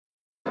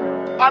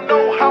I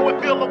know how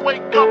it feel to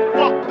wake up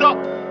fucked up.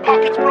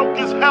 Pockets broke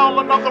as hell,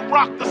 another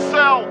rock to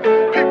sell.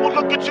 People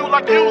look at you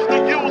like you's the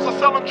user,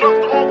 selling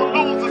drugs to all the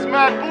losers,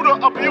 mad Buddha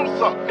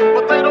abuser.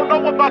 But they don't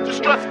know about your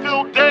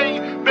stress-filled day.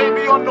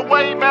 Baby on the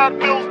way, mad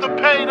bills to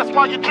pay. That's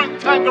why you drink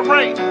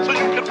Tanqueray, so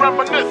you can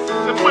reminisce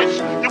and wish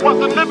you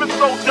wasn't living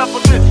so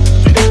devilish.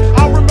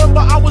 I remember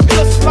I was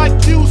just like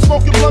you,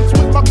 smoking blunts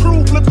with my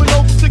crew, flipping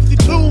over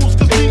 62s,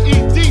 cause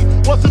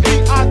DED wasn't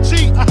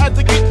B.I.G. I had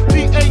to get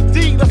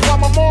P.A.D. That's why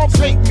my moms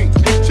hate me.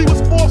 She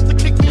was forced to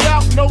kick me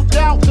out, no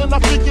doubt. Then I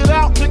figured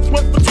out chicks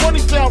went for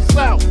 20 down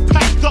south.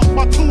 Packed up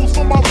my tools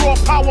for my raw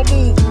power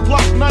move.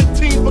 Block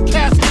 19 for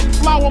casket and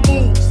flower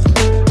moves.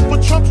 For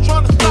Trump's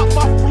trying to stop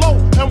my flow,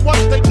 and what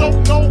they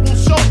don't know will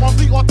show on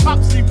the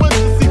autopsy. Went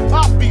to see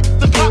Poppy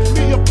to cop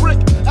me a brick.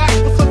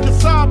 Asked for some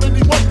consignment,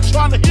 he wasn't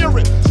trying to hear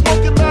it.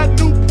 Smoking mad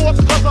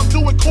Newports cause I'm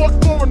doing court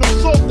for an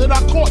assault that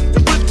I caught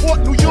in Bridgeport,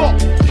 New York.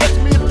 Catch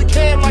me if you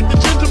can like the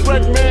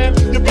gingerbread man.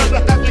 You better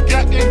have your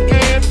gat in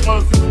hand,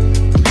 cause the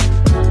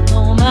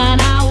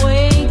moment I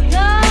wake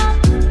up,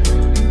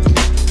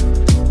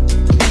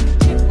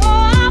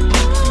 before I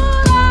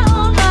put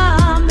on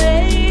my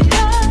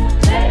makeup,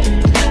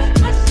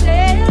 I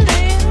say a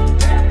little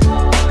prayer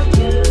for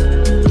you.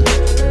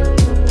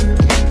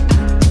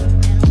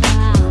 And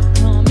I'll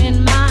come in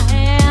my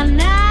hand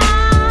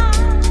now,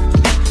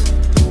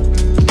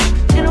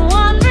 and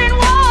wondering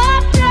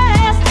what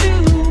dress to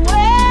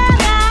wear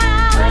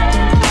now.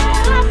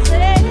 I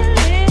say a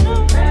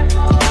little prayer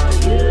for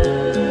you.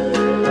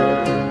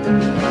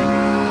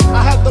 I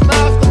had the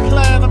master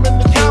plan. I'm in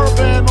the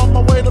caravan on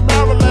my way to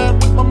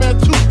Maryland with my man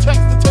Two Tex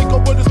to take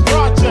over this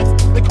project.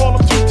 They call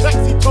him Two Tex,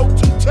 he told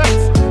Two Tex.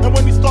 And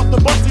when he start the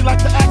bus, he like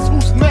to ask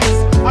who's next.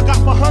 I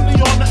got my honey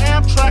on the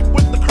Amtrak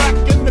with the crack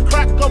in the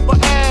crack of her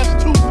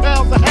ass. 2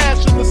 pounds of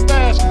hash in the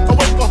stash. I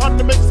wait for her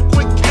to make some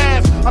quick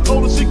cash. I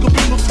told her she could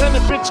be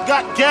lieutenant, bitch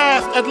got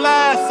gas. At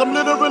last, I'm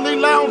literally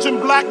lounging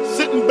black,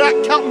 sitting back,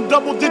 counting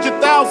double-digit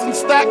thousand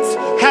stacks.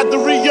 Had to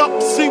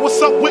re-up, see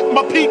what's up with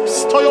my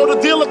peeps. Toyota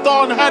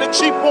Dealathon had it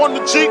cheap on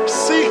the Jeep.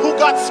 See who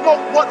got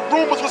smoked, what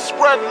rumors were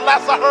spread.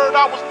 Last I heard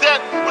I was dead,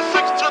 with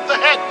 6 to the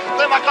head.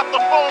 Then I got the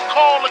phone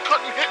call, it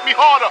couldn't hit me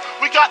harder.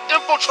 We got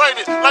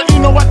infiltrated, like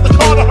Nino at the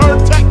Carter.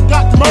 Heard Tech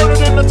got murdered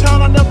in the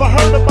town I never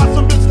heard about.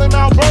 Some bitch named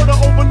Alberta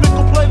over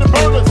nickel-plated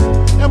burners.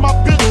 And my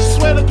bitch,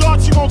 swear to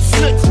God, she won't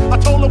snitch. I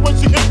told her when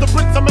she hit the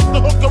bricks, I make the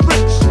hooker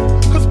rich.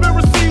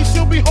 Conspiracy,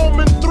 she'll be home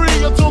in 3.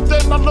 Until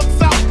then, I looks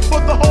out for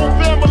the whole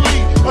family.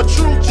 A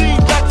true G,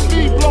 that's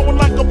me, blowing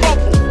like a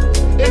bubble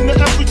in the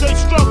everyday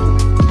struggle.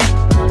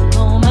 The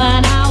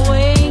moment I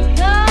wake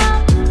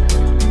up,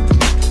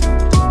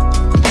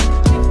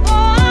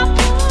 before I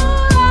put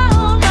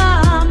on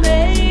my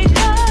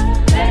makeup,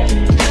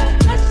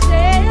 I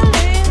say a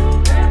little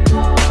prayer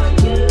for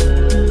you.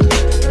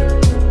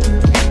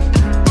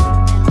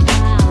 And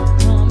I'll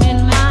come in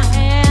my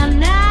hand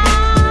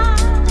now,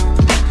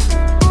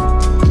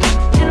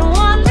 and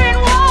wondering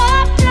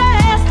what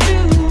dress to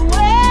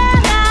wear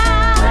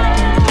now.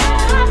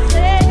 I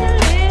say a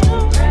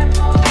little prayer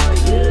for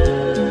you.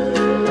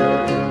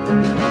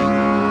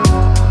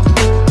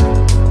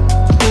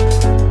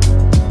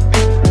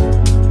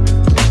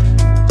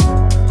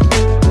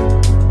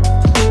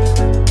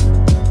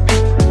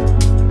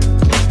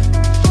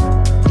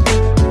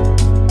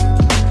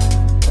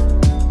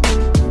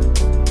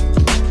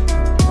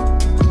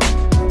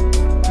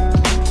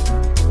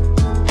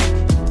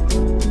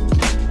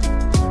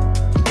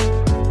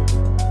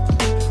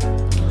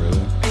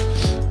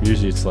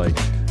 Usually it's like,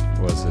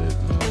 was it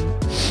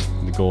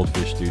the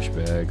Goldfish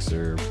Douchebags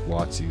or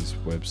Watsy's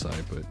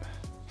website, but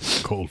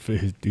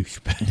Goldfish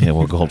douchebag. Yeah,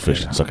 well,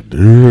 Goldfish can suck a dick.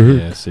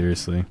 yeah,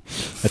 seriously.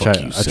 Fuck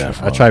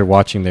I tried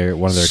watching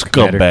one of their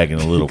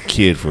Scumbagging a little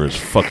kid for his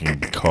fucking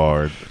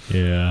card.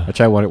 Yeah. I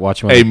tried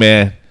watching one. Hey,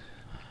 man,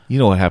 you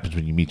know what happens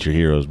when you meet your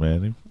heroes,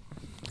 man?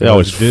 They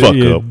always fuck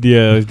up.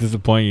 Yeah, it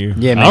disappoint you.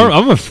 Yeah, man.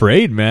 I'm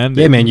afraid, man.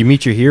 Yeah, man, you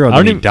meet your hero and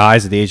then he even-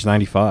 dies at the age of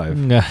 95.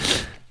 Nah.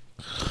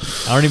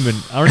 I don't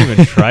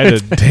even try to.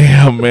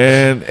 Damn,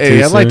 man. Hey,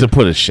 Too I'd like to soon?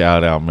 put a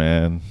shout out,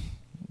 man.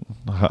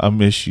 I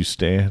miss you,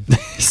 Stan.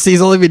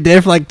 He's only been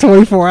dead for like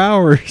 24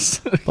 hours.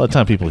 By the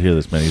time people hear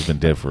this, man, he's been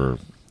dead for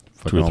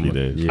 2 or 3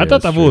 days. Yeah, I thought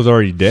that that's fool was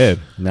already dead.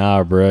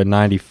 Nah, bro,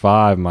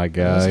 95, my Let's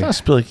guy. not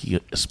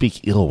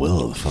speak ill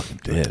will of the fucking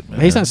dead, man.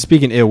 He's not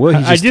speaking ill will.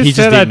 I just he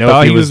said I didn't know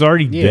thought if he was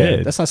already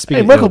dead. That's not Hey,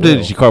 speaking Michael ill did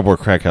will. it. Cardboard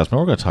Crack House, man.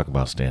 We're going to talk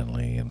about Stan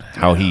Lee and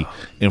how he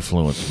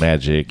influenced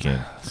magic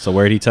and. So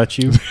where did he touch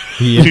you?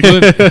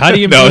 How do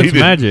you No, influence he didn't.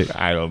 magic?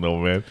 I don't know,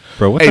 man.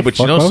 Bro, what Hey, the but fuck?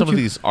 you know, Why some would of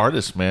these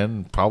artists,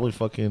 man, probably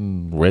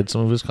fucking read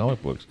some of his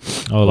comic books.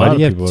 Oh, a Why lot do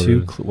you of have people.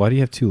 two? Why do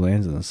you have 2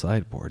 lands on the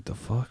sideboard? The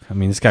fuck? I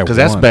mean, this guy. Because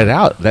that's won. bad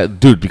out. That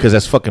dude, because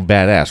that's fucking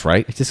badass,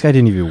 right? This guy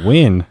didn't even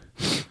win.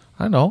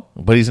 I know,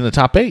 but he's in the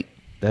top 8.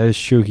 That is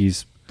true.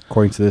 He's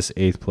according to this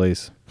 8th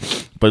place.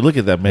 But look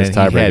at that, man. His He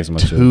tiebreaker had is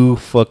much 2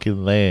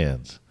 fucking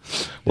lands.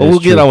 Well, is we'll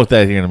get true. on with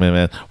that here in a minute,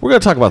 man. We're going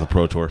to talk about the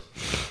Pro Tour.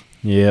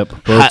 Yep.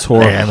 Pro Hot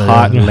Tour Atlanta.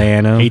 Hot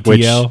Atlanta.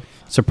 ATL. Which,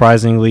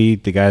 surprisingly,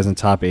 the guys in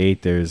top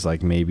 8, there's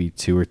like maybe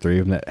 2 or 3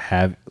 of them that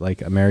have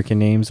like American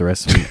names. The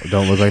rest of them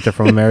don't look like they're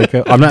from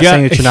America. I'm not Yeah.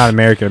 saying that you're not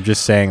American. I'm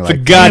just saying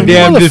like,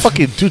 goddamn dis-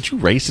 motherfucking dude, you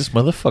racist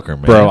motherfucker,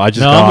 man. bro, I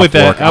just No, got I'm off with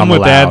that. work. I'm with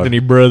allowed. Anthony,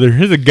 brother.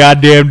 It's a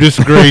goddamn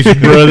disgrace,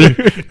 brother.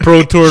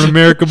 Pro Tour in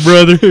America,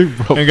 brother.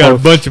 And got a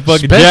bunch of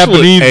fucking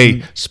Japanese.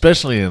 Hey,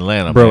 especially in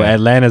Atlanta, Bro, man.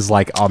 Atlanta's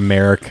like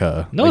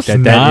America. No, like it's that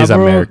not, is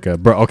bro. America,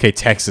 bro. Okay,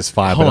 Texas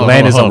fine, Hold but on,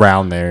 Atlanta's hold on.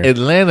 around there.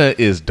 Atlanta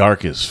is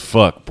dark as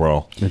fuck,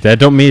 bro. That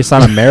don't mean it's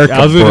not America,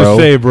 I was gonna bro.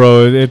 say,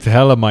 bro, it's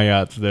hella my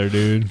yachts there,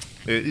 dude.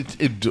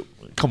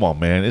 Come on,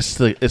 man. It's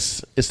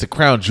the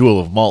crown jewel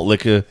of malt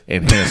liquor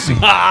and Hennessy.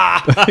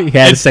 He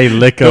had to say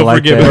liquor Don't like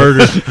forget that.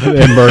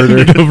 murder. and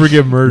murder. Don't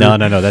forget murder.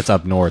 No, that's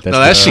up north. No,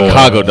 that's Detroit.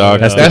 Chicago, dog.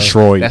 That's That's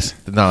Detroit.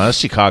 That's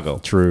Chicago.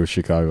 True,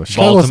 Chicago.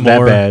 Chicago wasn't that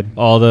Baltimore. bad.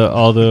 All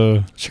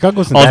the Chicago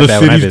wasn't all that the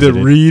bad when I cities that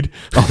visited. read.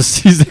 All the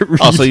cities that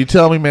read. Also, you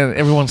tell me, man,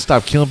 everyone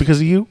stopped killing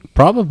because of you?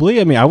 Probably.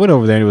 I mean, I went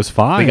over there and it was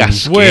fine. They got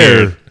Where?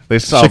 scared. They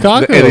saw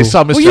Chicago. They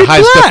saw Well, Mr. you're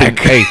High stepping.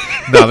 black. Hey,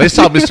 no, they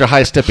saw Mr.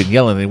 High stepping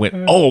yelling. And they went,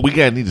 "Oh, we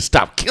gotta need to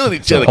stop killing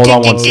each other." Hold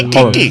on,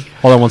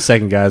 hold on 1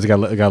 second, guys. I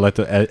gotta let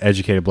the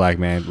educated black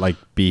man like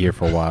be here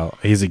for a while.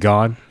 Is he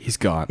gone? He's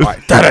gone. All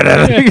right.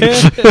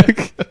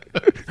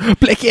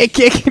 Blicky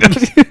kick.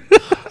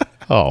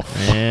 Oh,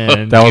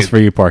 Man, That was for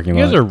you, parking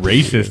you lot. guys are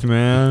racist,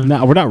 man.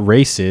 No, we're not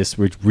racist.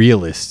 We're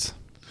realists.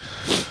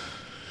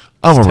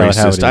 I'm a Tell it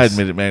how racist. it I is.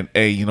 admit it, man.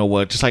 Hey, you know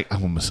what? Just like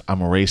I'm a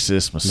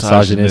racist,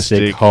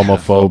 Misogynistic,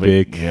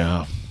 homophobic.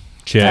 Yeah,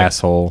 Check.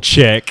 Asshole.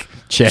 Check.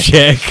 Check.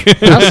 Check.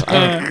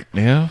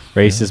 yeah.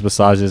 Racist,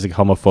 misogynistic,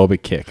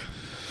 homophobic. Kick.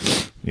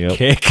 Yep.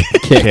 Kick.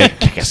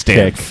 Kick a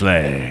stand Kick.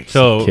 flag.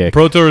 So Kick.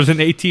 Pro Tour is in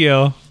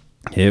ATL.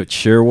 It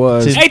sure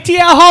was. ATL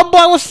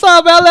homeboy, what's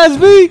up,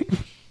 LSV?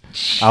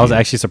 I was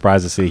actually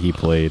surprised to see he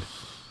played.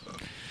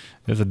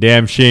 That's a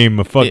damn shame.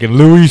 A fucking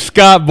Louis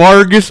Scott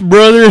Vargas,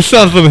 brother.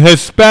 Sounds like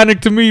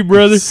Hispanic to me,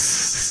 brother.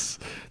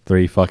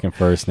 3 fucking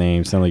first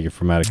names. Sound like you're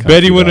from out of country.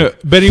 Betty would dog.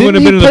 have been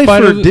in the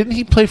finals. Didn't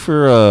he play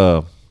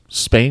for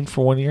Spain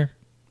for 1 year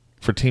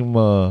for team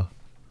on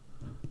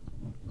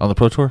the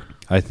Pro Tour?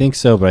 I think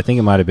so, but I think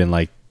it might have been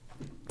like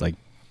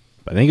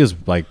I think it was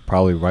like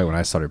probably right when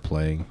I started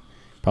playing,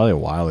 probably a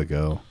while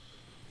ago.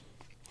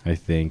 I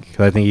think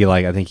because I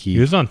think He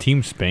was on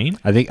Team Spain.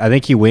 I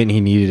think he went and he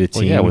needed a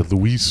Well, team. yeah, with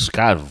Luis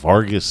Scott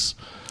Vargas,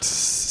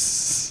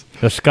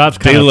 The Scots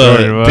De kind of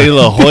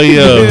La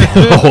Hoya,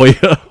 oh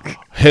yeah.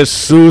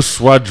 Jesus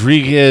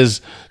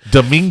Rodriguez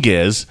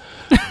Dominguez.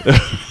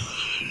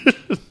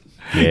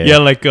 Yeah,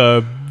 like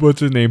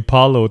what's his name?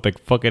 Paulo with like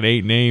fucking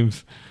 8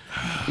 names.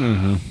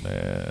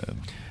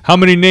 How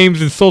many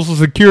names in Social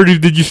Security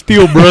did you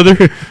steal, brother?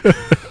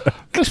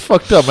 That's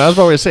fucked up, man. I was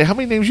about to say, how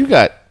many names you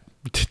got?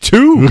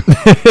 2.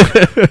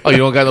 Oh, you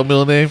don't got no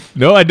middle name?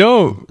 No, I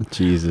don't.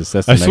 Jesus,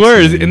 that's. I the swear,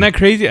 next isn't thing. that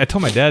crazy? I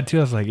told my dad too.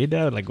 I was like, "Hey,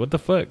 dad, like, what the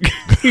fuck?"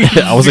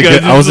 I wasn't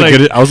good.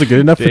 I wasn't good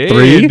enough for Damn,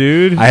 3,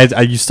 dude.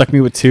 You stuck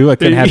me with 2. I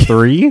couldn't have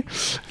 3. Yeah,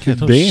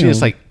 no Damn. shit.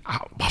 It's like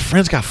my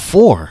friend's got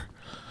 4.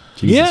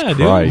 Jesus Yeah, dude.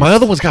 Christ. My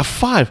other one's got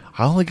 5.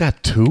 I only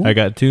got 2. I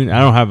got 2. I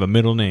don't have a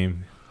middle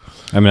name.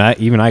 I mean,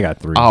 I got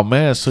 3. Oh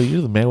man, so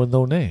you're the man with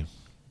no name.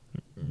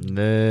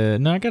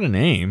 No, I got a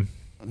name.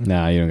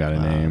 Nah, you don't got a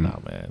name. Nah,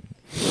 man.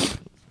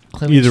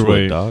 Clint Either Eastwood,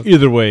 way, dog.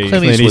 either way.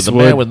 Clint Clint Eastwood, the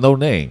man Eastwood. with no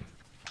name.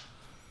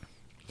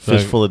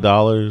 Fistful of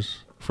dollars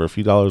for a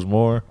few dollars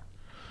more.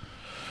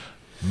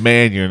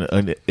 Man, you're an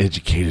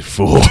uneducated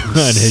fool.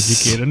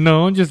 Uneducated.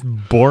 No, I'm just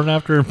born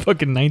after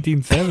fucking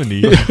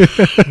 1970.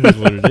 That's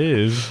what it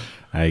is,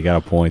 I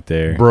got a point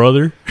there,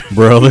 brother.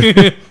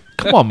 brother.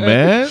 Come on,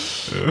 man.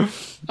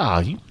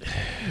 You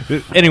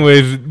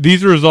Anyways,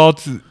 these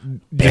results.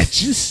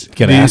 bitches.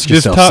 Gotta ask This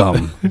yourself top-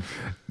 something.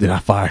 Did I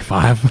fire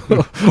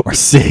 5 or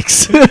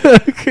 6?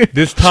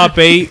 This top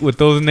 8 with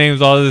those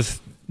names, all this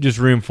just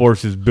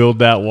reinforces build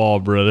that wall,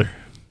 brother.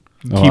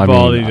 Keep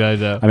all these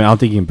guys out. I mean, I don't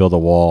think you can build a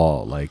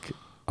wall like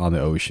on the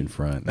ocean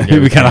front.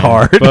 That'd be kind of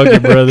hard, Fuck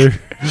it, brother.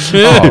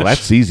 Oh,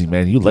 that's easy,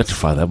 man. You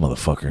electrify that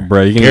motherfucker.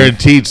 bro. You're gonna,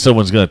 Guaranteed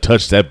someone's gonna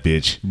touch that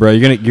bitch. bro.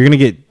 You're gonna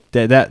get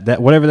that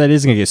whatever that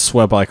is gonna get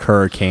swept by like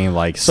hurricane,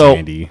 like So,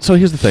 Sandy. so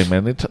here's the thing,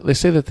 man. They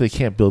say that they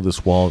can't build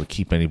this wall to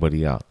keep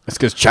anybody out. It's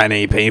because China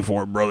ain't paying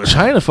for it, brother.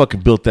 China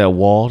fucking built that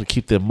wall to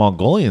keep the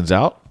Mongolians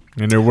out.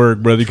 And their work,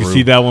 brother. You can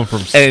see that one from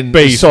And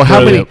space. so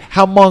how brother. many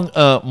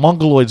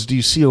Mongoloids do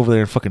you see over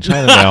there in fucking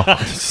China now?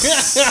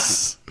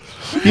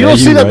 You don't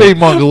see you're that right. many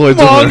Mongoloids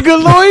over there.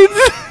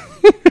 Mongoloids?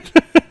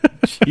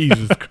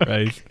 Jesus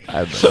Christ.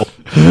 I know.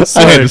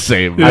 I had to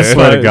say it, man. I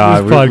swear to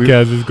God, This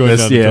podcast is going that's-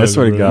 down the yeah, I toilet,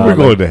 swear to bro. God, We're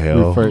going to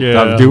hell.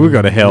 Yeah. Dude, we're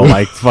going to hell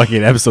like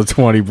fucking episode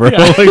 20, bro.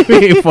 Like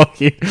we ain't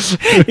fucking.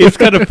 It's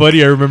kind of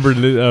funny. I remember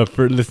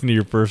for listening to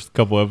your first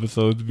couple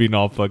episodes being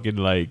all fucking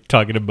like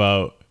talking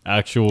about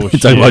actual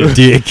shit. Talking about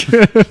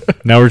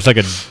dick. Now we're just like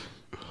a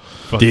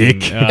fucking,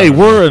 Dick. Hey,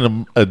 we're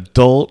an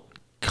adult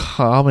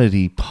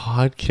comedy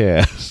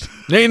podcast,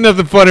 ain't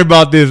nothing funny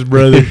about this,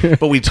 brother.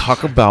 but we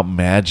talk about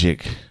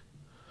magic,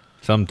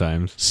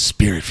 Sometimes.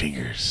 spirit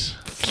fingers.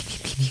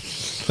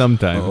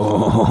 sometime.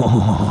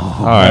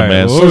 All right,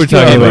 man. what So were we let's get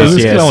talking on- about?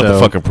 let's get on with the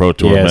fucking Pro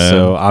Tour, yeah, man.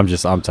 so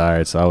I'm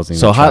tired, so I wasn't.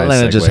 So even trying to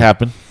Hotlanta just segue.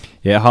 happened.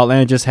 Yeah,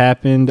 Hotlanta just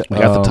happened. We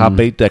got the top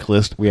 8 deck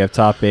list. We have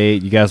top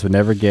 8. You guys would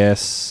never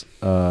guess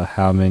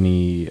how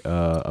many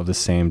of the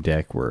same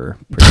deck were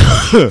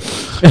pretty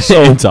much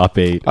in top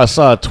 8. I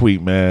saw a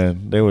tweet,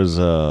 man. There was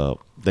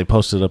they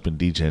posted up in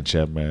DGen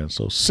chat, man.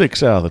 So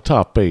 6 out of the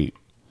top 8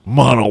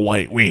 mono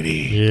white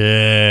weenie.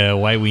 Yeah,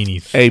 white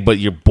weenies. Hey, but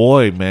your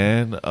boy,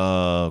 man,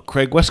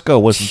 Craig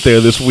Wesco wasn't there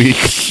this week.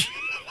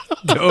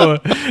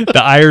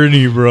 The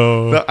irony,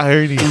 bro. The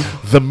irony.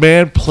 The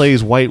man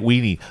plays white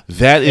weenie.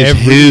 That is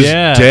Every- his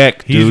yeah,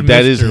 deck, he's dude.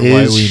 That is Mr.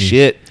 White his Weenie.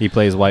 shit. He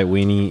plays White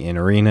Weenie in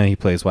Arena. He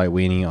plays White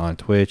Weenie on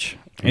Twitch.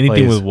 He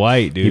Anything plays- with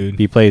white, dude.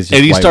 He plays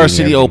just Any White Star Weenie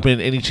City everything.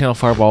 Open, any Channel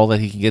Fireball that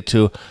he can get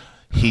to,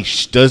 he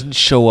doesn't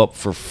show up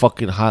for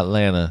fucking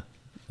Hotlanta.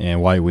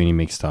 And White Weenie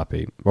makes top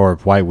 8. Or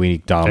White Weenie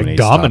Like, dominates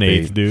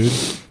dominates, top 8. dude.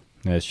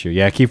 That's true.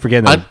 Yeah, I keep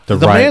forgetting The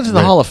right- man's in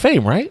the Hall of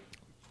Fame, right?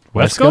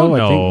 Wesco? Wesco?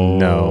 I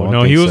think- no, I No,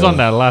 don't he think was so. on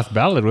that last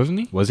ballot, wasn't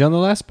he? Was he on the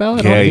last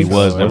ballot? I Yeah, don't he think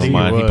was. so. Never think he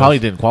mind. He was. probably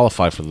didn't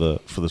qualify for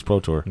this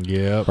Pro Tour.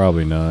 Yeah.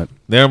 Probably not.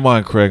 Never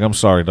mind, Craig. I'm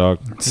sorry, dog.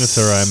 That's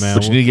all right, man.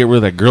 But you need to get rid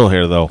of that girl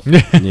hair, though.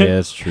 Yeah,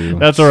 that's true.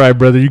 That's all right,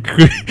 brother. You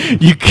keep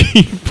You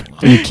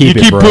keep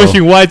it, bro.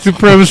 pushing white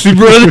supremacy,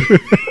 brother.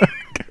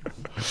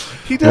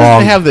 He doesn't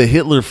Wrong. have the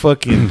Hitler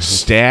fucking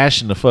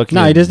stash and the fucking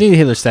No, he doesn't need a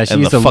Hitler stash. He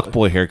and needs the a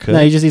fuckboy haircut. No,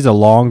 he just needs a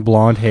long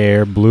blonde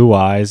hair, blue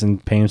eyes,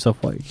 and paint himself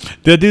white.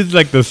 That dude's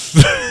like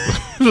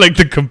like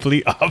the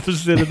complete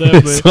opposite of that.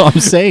 That's Man. what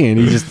I'm saying.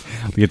 He just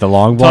we get the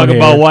long blonde Talk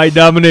hair. about white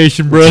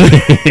domination, brother.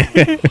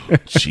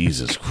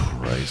 Jesus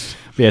Christ.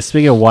 Yeah,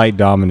 speaking of white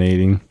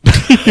dominating,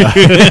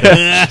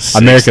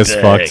 America's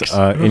fucked.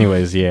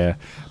 Anyways, yeah.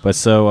 But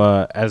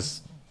so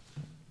as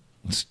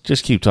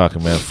Just keep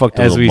talking, man. Fuck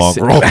the as we little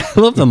say, mongrel. I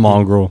love the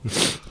mongrel.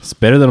 It's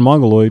better than a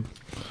mongoloid.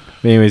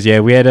 But anyways, yeah,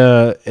 we had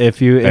if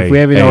we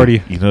haven't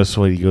already You notice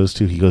what he goes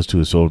to? He goes to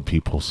his own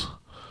peoples.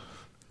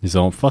 his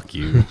own fuck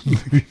you.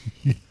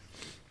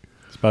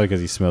 It's probably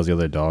because he smells the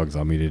other dogs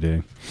on me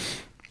today.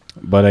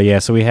 But yeah,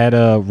 so we had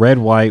red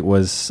white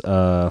was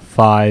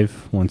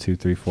 5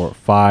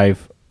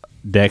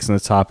 decks in the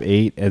top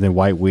 8, and then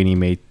white weenie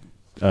made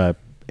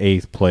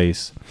 8th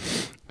place.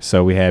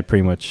 So we had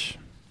pretty much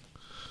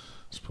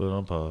Let's put it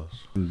on pause.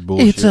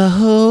 bullshit. It's a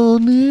whole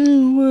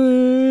new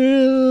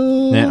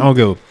world. Man, I'll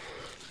go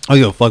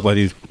fuck about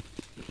these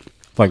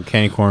fucking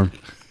candy corn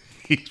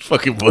He's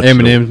fucking bullshit.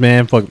 M&M's,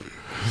 man. Fuck,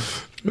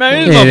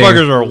 Man, these Yeah,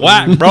 motherfuckers are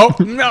whack, bro.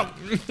 No.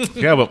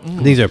 Yeah, but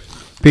these are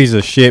pieces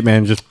of shit,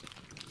 man. Just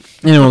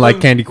anyone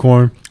like candy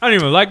corn. I don't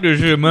even like this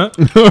shit, man.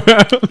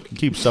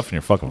 keep stuff in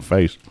your fucking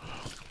face.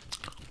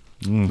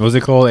 What was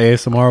it called?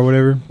 ASMR or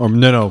whatever? Or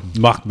no,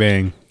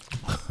 mukbang.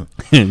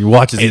 You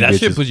watch Hey, these that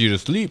shit bitches. puts you to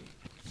sleep.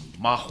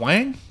 Ma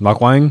Huang?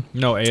 Mukbang?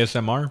 No,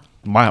 ASMR.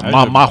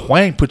 Ma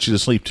Huang puts you to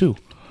sleep too.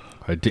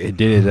 It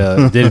did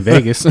it in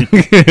Vegas.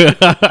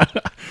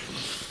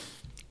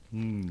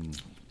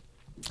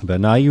 But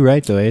nah, you're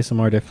right though.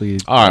 ASMR definitely.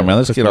 All right, man.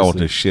 Let's puts get me on to with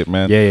sleep. this shit,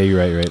 man. Yeah, you're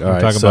right. You're right. All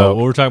right, Talking so about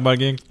what we're talking about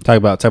again? talk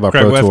about Craig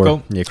Pro Tour.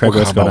 Wesco? Yeah, Craig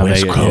We're Wesco. talking about down there,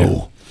 Wesco.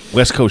 yeah.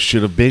 West Coast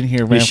should have been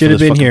here, man. should for have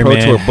this been fucking here, Pro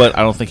man. Tour, but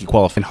I don't think he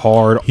qualified. And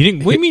hard. He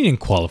didn't. What do you mean didn't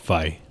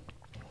qualify?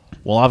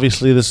 Well,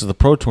 obviously, this is the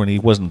Pro Tour, and he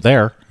wasn't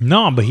there.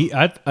 No, but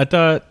I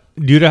thought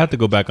dude, I have to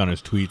go back on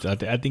his tweets.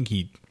 I think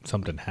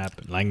something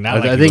happened. Like not.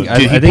 I like think- he I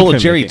was- Did he think pull a couldn't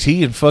Jerry make it.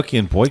 T and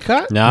fucking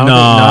boycott? No, I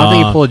don't think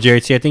he Nah. pulled a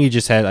Jerry T. I think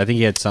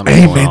he had something.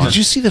 Hey, going man, on. did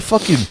you see the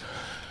fucking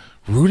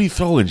Rudy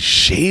throwing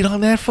shade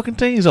on that fucking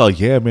thing? He's all,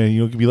 yeah, man,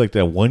 you don't be like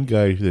that one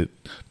guy that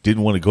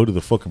didn't want to go to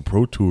the fucking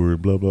Pro Tour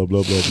and blah, blah,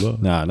 blah, blah, blah.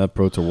 Nah, not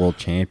Pro Tour World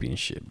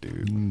Championship,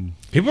 dude.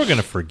 people are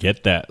gonna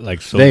forget that.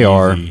 Like so, They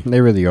are. easy. They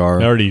really are.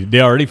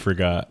 They already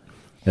forgot.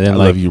 And then I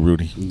love you,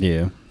 Rudy.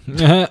 Yeah.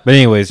 But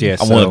anyways, yeah.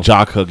 I want to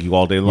jock hug you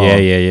all day long. Yeah,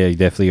 you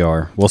definitely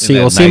are. We'll see. that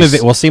We'll see him.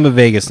 nice? We'll see him in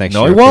Vegas next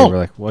No, year. he won't. We're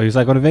like, well, he's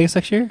not going to Vegas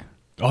next year,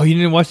 Oh, you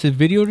didn't watch the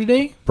video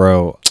today?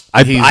 bro.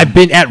 He's- I've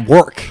been at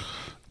work.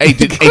 Hey,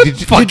 did you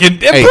Fucking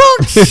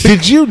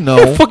did you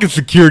know? fucking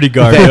security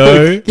guard. that-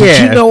 dog. Did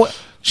Yeah. you know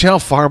Channel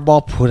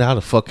Fireball put out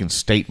a fucking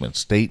statement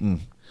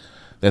stating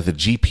that the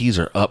GPs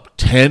are up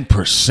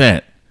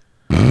 10%?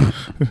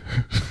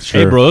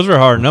 Hey, bro, those are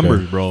hard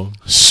numbers, bro.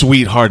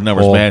 Sweet hard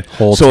numbers, Whole- man.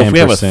 whole So if we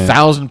have 10%.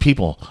 1,000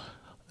 people,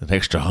 an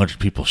extra 100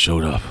 people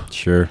showed up.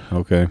 Sure.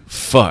 Okay.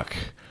 Fuck.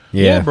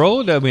 Yeah,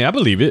 bro. I mean, I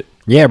believe it.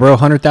 Yeah, bro.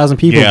 100,000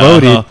 people Yeah,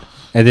 voted, uh-huh.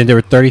 and then there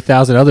were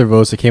 30,000 other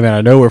votes that came out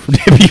of nowhere from the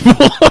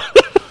people.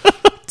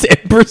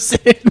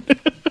 10%.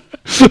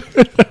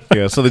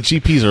 Yeah, so the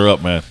GPs are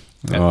up, man.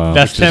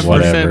 That's which is 10%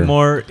 whatever.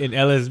 more in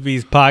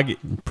LSB's pocket.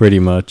 Pretty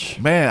much.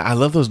 Man, I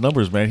love those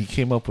numbers, man. Rudy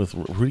came up with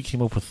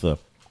the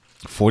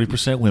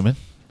 40% women.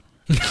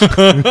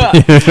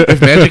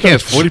 If Magic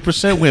has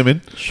 40%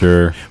 women,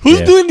 Sure. Who's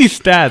Yeah. doing these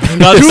stats?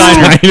 Scott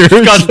Steiner.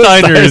 Scott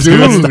Steiner is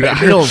doing dude,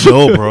 I don't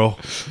know, bro.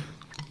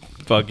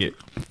 Fuck it.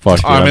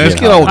 Fuck. All right, I'm man, let's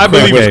getting get on hot. with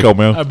Craig believe it. Wesco,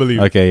 man. I believe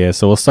it. Okay, yeah.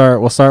 So we'll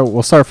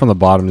start from the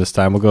bottom this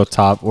time. We'll go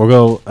top. We'll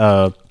go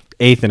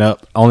 8th and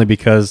up, only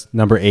because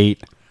number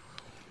 8,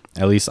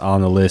 at least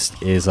on the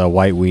list, is a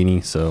white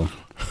weenie. So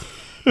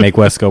Make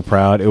Wesco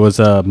proud. It was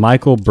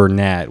Michael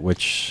Burnett,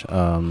 which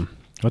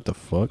what the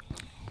fuck?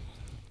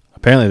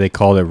 Apparently they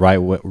called it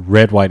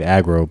red white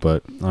aggro,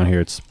 but on here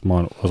it's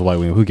white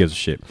weenie. Who gives a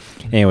shit?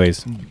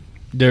 Anyways,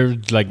 There's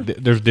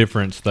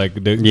difference. Like I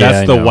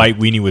that's the know. white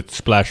weenie with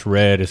splash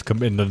red. And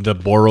the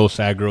Boros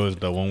aggro is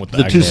the one with the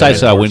The two aggro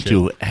sites red I went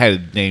bullshit. to had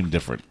a name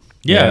different.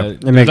 Yeah,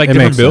 it there's like different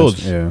makes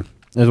builds. sense.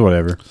 Yeah, it's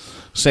whatever.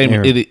 Same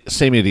Yeah. idiot,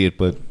 same idiot,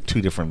 but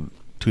two different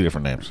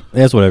names.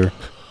 It's whatever.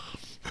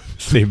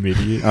 Same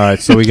idiot. All right,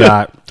 so we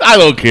got I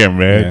don't care,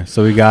 man. yeah,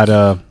 so we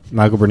got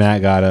Michael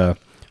Burnett got a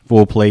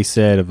full play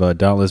set of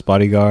Dauntless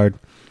Bodyguard,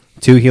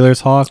 2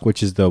 Healer's Hawk,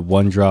 which is the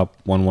 1-drop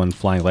 1/1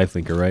 flying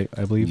lifelinker, right?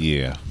 I believe.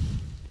 Yeah,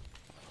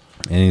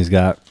 And he's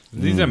got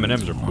These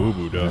M&Ms are boo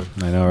boo, dog.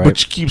 I know, right?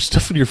 but you keep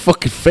stuffing your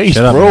fucking face,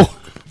 Shut up, bro.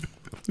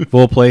 man.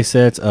 Full play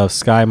sets of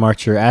Sky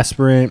Marcher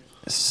Aspirant,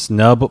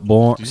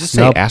 Snubborn, Did you just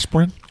say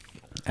aspirin?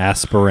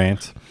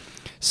 Aspirant,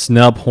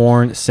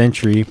 Snubhorn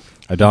Sentry,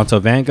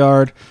 Adonto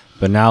Vanguard,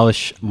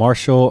 Banalish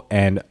Marshal,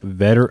 and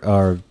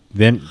Venerated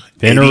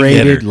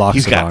Vetter.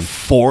 He's got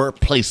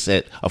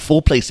Loxodon. a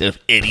full playset of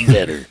Eddie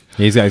Vetter.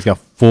 He's got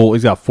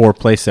 4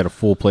 play set of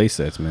full play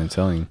sets, man. I'm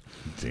telling you.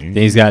 Then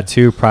he's got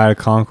 2 Pride of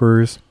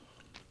Conquerors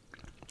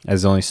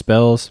as his only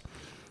spells,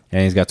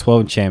 and he's got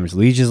 12 enchantments: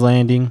 Legion's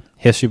Landing,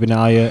 History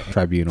Benalia, and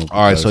Tribunal.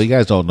 All right, so you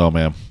guys don't know,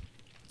 man.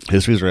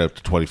 Histories are up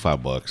to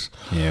 $25.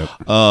 yeah.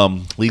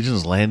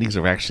 Legion's landings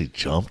have actually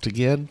jumped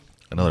again.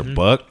 Another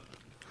buck.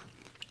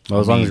 Well,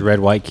 as long as red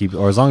white keeps,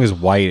 or as long as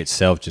white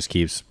itself just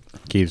keeps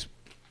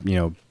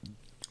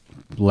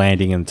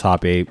landing in the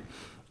top 8,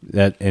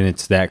 and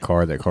it's that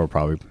card will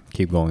probably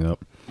keep going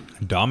up.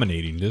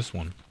 Dominating this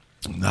one.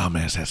 Nah,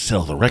 man, it's that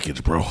sell the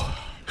wreckage, bro.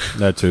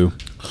 That too.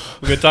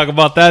 We're gonna talk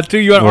about that too.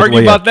 You want to Well, argue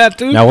yeah. about that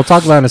too? Now we'll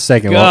talk about it in a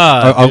second.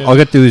 God, I'll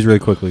get through these really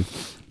quickly.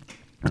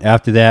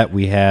 After that,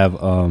 we have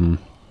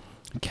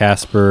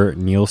Casper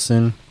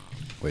Nielsen,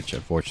 which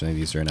unfortunately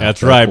these are not.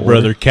 That's right,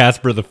 brother.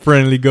 Casper the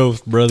friendly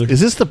ghost, brother.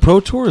 Is this the Pro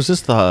Tour? Or is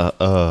this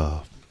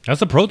the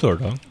That's a pro tour,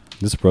 dog.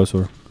 This is a Pro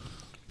Tour.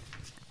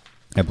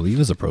 I believe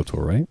it's a Pro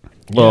Tour, right?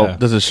 Well, Yeah.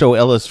 does it show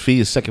LSV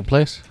is second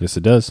place? Yes,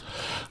 it does.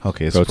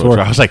 Okay, it's Pro a Pro Tour.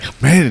 Tour. I was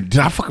like, man, did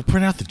I fucking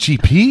print out the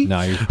GP?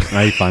 No, you're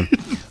fine.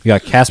 We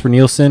got Casper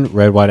Nielsen,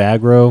 red white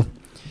aggro.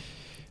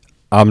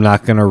 I'm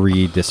not gonna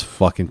read this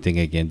fucking thing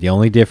again. The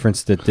only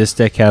difference that this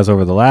deck has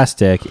over the last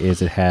deck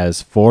is it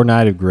has 4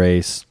 Knight of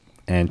Grace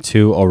and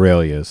 2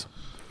 Aurelias.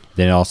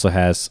 Then it also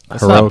has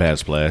That's not bad,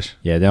 Splash.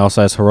 Yeah, then it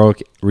also has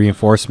heroic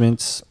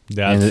reinforcements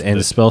That's in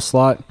the spell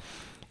slot.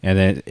 And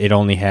then it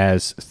only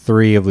has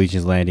 3 of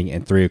Legion's Landing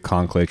and 3 of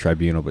Conclave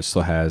Tribunal, but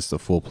still has the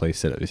full play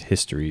set of his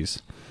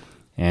histories.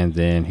 And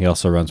then he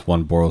also runs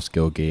 1 Boros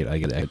Guildgate. I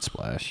get a head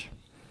splash.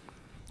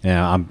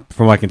 Yeah,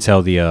 from what I can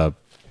tell, the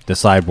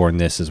sideboard in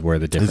this is where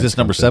the difference Is this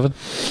number comes in.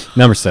 7?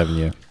 Number 7,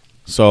 yeah.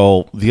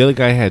 So the other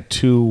guy had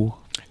 2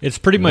 It's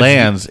pretty much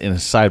lands in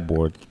his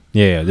sideboard.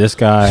 Yeah, this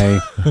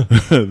guy.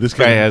 This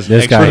guy has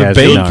This extra guy has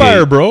Bane none.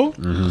 Fire, bro.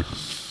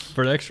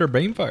 For the extra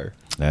Bane Fire.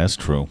 That's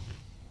true.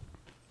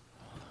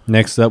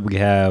 Next up, we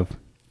have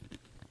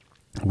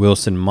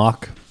Wilson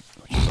Mock,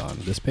 which is on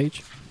this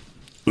page.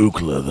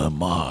 Ukla the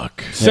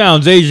Mock.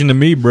 Sounds Asian to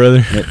me,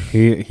 brother.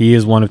 He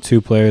is one of 2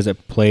 players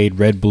that played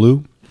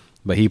red-blue,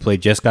 but he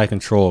played Jeskai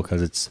Control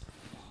because it's,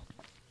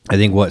 I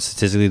think,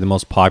 statistically the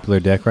most popular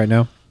deck right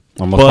now.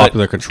 Or most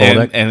popular control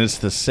deck. And it's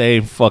the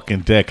same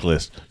fucking deck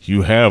list.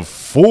 You have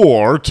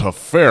 4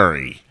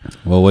 Teferi.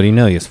 Well, what do you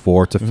know? He has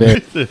 4 to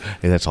fit. Hey,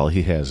 that's all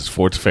he has is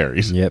 4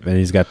 Teferis. Yep, and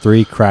he's got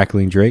 3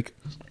 Crackling Drake,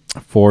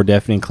 4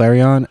 Deafening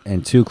Clarion,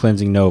 and 2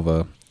 Cleansing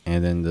Nova.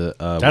 And then the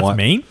That's one,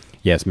 main?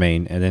 Yes,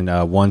 main. And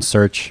then 1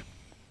 Search.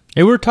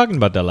 Hey, we were talking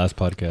about that last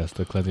podcast,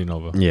 the Cleansing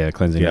Nova. Yeah,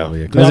 Cleansing Nova.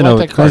 Yeah. I Cleansing like Nova,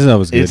 that card. Cleansing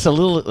Nova's good. It's a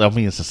little. I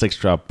mean, it's a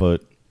 6-drop,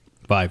 but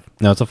 5.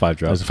 No, it's a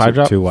 5-drop. It's a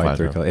 5-drop? 2 white,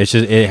 3 5-drop. color. It's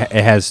just it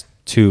has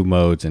 2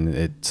 modes, and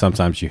it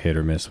sometimes you hit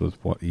or miss with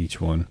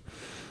each one.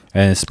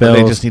 And spells.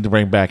 they just need to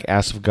bring back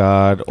Ass of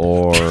God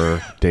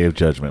or Day of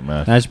Judgment,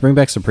 man. I just bring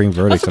back Supreme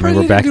Verdict. I mean,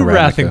 we're back in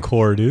Wrath and Ravnica.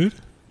 Core, dude.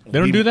 They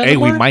don't do that Hey,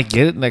 we anymore? might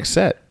get it next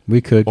set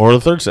We could. or the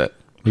third set.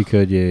 We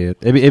could, yeah.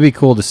 It'd be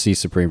cool to see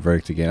Supreme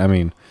Verdict again. I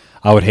mean,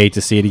 I would hate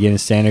to see it again in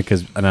Standard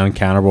because an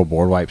uncounterable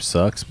board wipe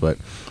sucks. But,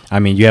 I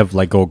mean, you have,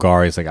 like,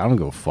 Golgari. It's like, I don't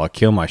go fuck.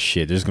 Kill my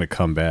shit. They're just going to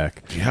come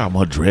back. Yeah, I'm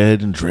gonna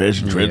dread and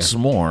dredge and dread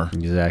some more.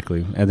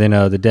 Exactly. And then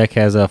the deck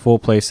has a full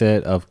play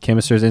set of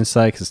Chemister's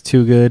Insight because it's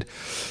too good.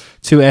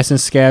 2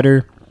 Essence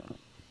Scatter.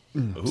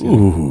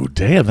 Ooh,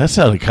 damn, that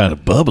sounded kind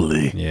of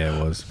bubbly. Yeah,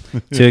 it was.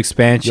 2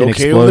 Expansion You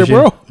okay over Explosion.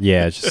 there, bro?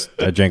 Yeah, it's just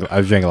I drank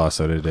a lot of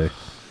soda today.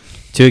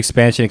 2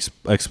 Expansion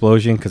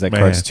Explosion because that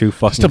card's too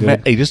fucking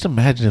good. Hey, just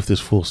imagine if this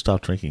fool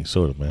stopped drinking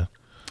soda, man.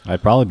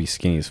 I'd probably be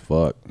skinny as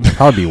fuck. I'd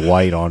probably be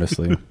white,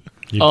 honestly.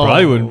 You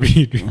probably wouldn't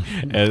be.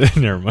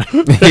 Never mind.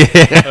 Fuck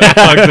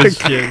this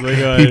shit.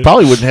 Like, He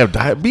probably wouldn't have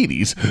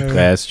diabetes.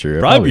 That's true. I'd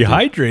probably be do.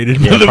 hydrated.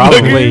 Yeah, motherfucker.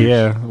 probably,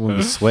 yeah. We'll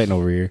be sweating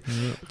over here.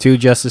 2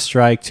 Justice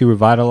Strike, 2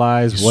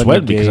 Revitalize, 1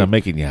 Sweating because Negate. I'm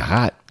making you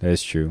hot.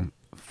 That's true.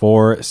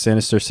 4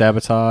 Sinister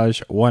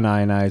Sabotage, 1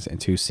 Ionize,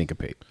 and 2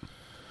 Syncopate.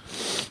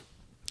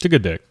 It's a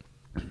good deck.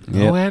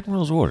 No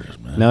Admiral's orders,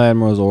 man. No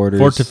Admiral's orders.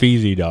 Fort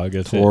Tafeezy, dog.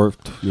 That's it.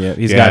 Yeah,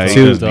 he's Yeah, got he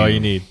two. does That's all you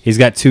need. He's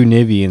got 2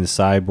 Nivy in the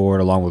sideboard,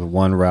 along with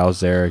 1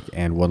 Rouseric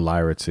and 1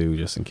 Lyra too,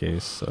 just in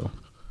case. So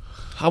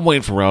I'm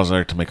waiting for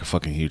Rouseric to make a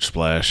fucking huge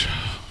splash.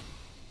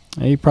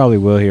 he probably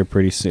will here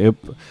pretty soon.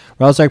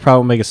 Rouseric probably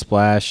won't make a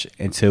splash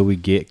until we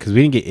get, because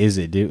we didn't get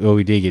Izzet.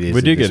 We did get Izzet.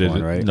 We did this get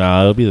one, Izzet. right?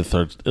 No, it'll be the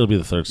third. It'll be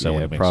the third set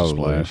when Yeah, it makes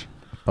probably. a splash.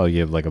 Probably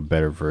give like a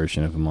better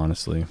version of him,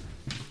 honestly.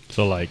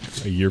 So like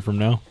a year from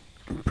now,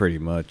 Pretty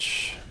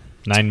much.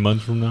 9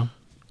 months from now.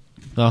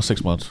 No,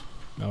 6 months.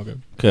 Okay.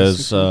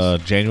 Because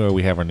January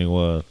we have our new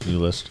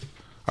list.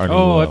 Our new,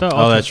 Oh, I thought.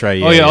 Oh, that's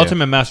right, oh yeah, yeah, yeah.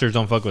 Ultimate Masters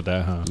don't fuck with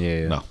that, huh?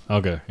 Yeah. No.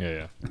 Okay.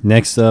 Yeah.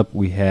 Next up,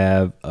 we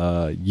have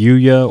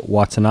Yuya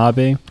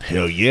Watanabe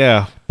Hell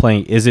yeah!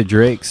 playing Izzet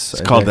Drakes.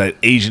 It's called that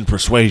Asian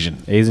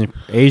Persuasion.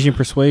 Asian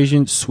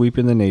Persuasion,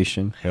 sweeping the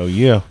nation. Hell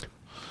yeah!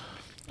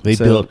 They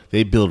So-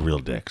 build real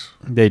decks.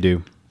 They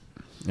do.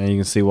 And you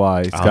can see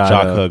why. It's I'll got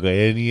jock hug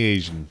any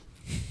Asian.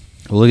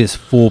 look at his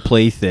full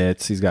play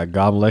sets. He's got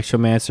Goblin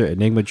Electromancer,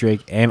 Enigma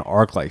Drake, and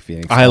Arclight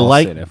Phoenix. I all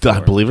like. set at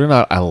 4. Believe it or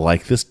not, I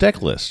like this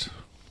deck list.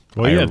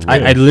 Well, yeah. It's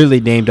I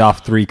literally named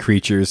off 3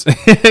 creatures.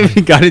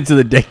 We got into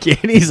the deck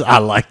and I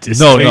like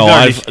this. No, deck. no,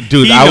 already-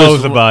 he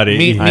knows about it.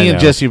 Me I and know.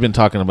 Jesse have been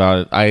talking about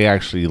it. I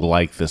actually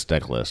like this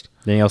deck list.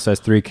 Then he also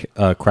has 3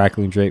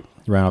 Crackling Drake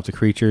round off the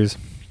creatures.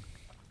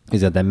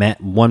 He's got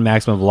that 1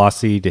 maximum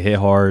velocity to hit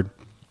hard,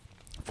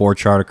 4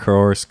 Charter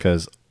Course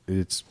because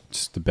it's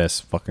just the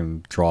best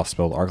fucking draw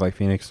spell, the Arclight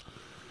Phoenix.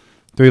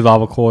 3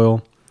 Lava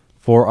Coil,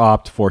 4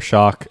 Opt, 4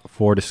 Shock,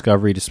 4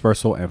 Discovery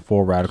Dispersal, and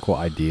 4 Radical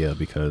Idea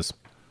because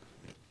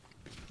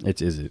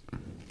it's Izzet.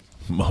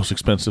 Most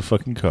expensive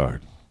fucking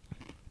card.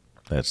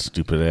 That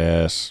stupid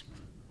ass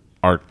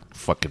Art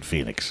fucking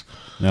Phoenix.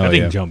 No, that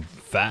thing yeah. jumped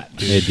fat,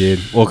 dude. It did.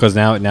 Well, because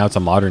now it's a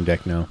modern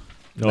deck now.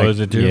 Oh, is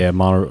it too? Yeah,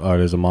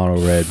 there's a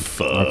mono red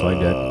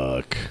Arclight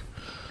deck. Fuck.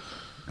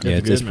 Yeah,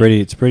 That's it's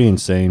good, pretty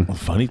insane. The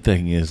funny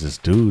thing is, this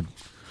dude.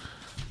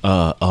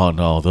 Oh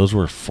no, those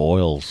were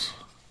foils.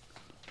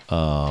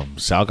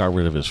 Sal got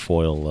rid of his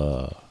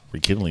foil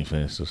rekindling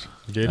finishes.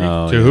 Did he?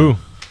 Oh, To yeah.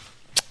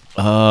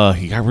 who?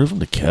 He got rid of them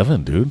to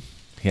Kevin, dude.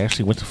 He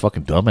actually went to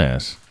fucking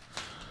dumbass.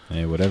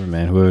 Hey, whatever,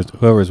 man.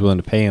 Whoever's willing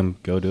to pay him,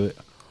 go do it.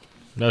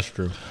 That's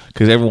true.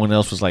 Because everyone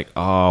else was like,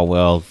 "Oh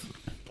well."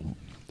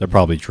 They'll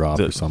probably drop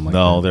or something.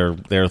 No, like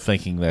that. they're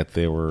thinking that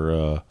they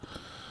were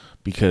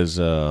because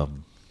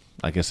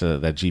I guess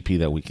that GP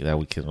that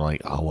we can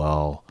like, oh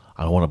well,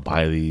 I don't want to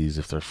buy these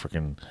if they're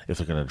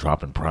gonna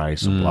drop in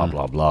price and blah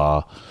blah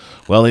blah.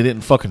 Well, they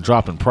didn't fucking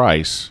drop in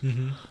price.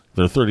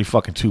 They're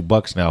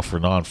 $32 now for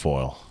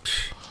non-foil.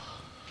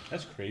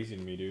 That's crazy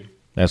to me, dude.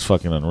 That's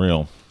fucking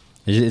unreal.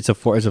 It's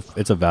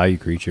a value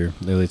creature.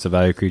 Literally, it's a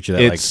value creature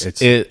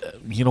that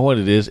You know what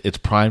it is? It's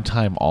prime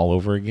time all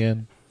over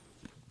again.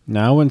 No,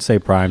 I wouldn't say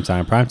prime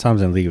time. Prime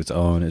time's in a league of its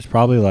own. It's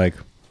probably like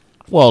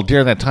Well,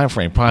 during that time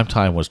frame, prime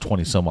time was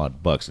 20 some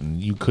odd bucks,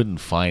 and you couldn't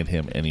find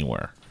him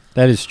anywhere.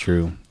 that is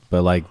true.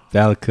 But like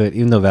Valakut,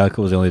 even though Valakut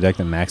was the only deck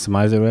that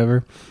maximized it, or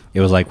whatever,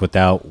 it was like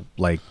without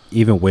like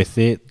even with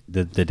it,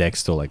 the deck's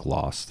still like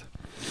lost.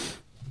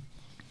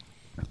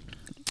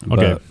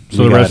 Okay, But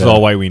so we the rest got, is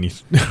all white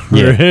weenies.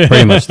 Yeah,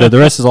 pretty much. The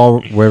rest is all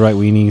red white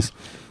weenies.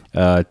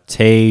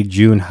 Tae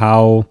Jun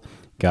Hao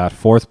got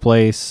 4th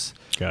place.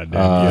 God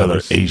damn.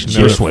 Another Asian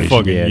Another persuasion.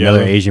 fucking Yeah, yellow.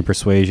 another Asian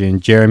persuasion.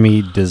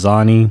 Jeremy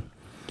Desani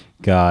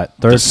got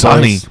 3rd Dasani.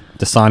 place.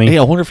 Dasani. Hey,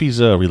 I wonder if he's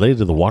related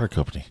to the water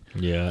company.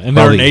 Yeah, and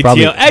they're an ATL.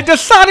 Probably- Hey,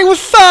 Dasani,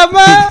 what's up,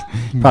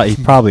 man?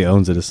 He probably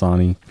owns a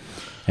Dasani.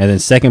 And then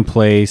 2nd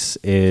place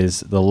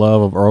is the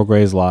love of Earl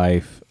Grey's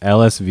life,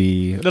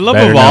 LSV. The love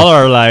better of all known-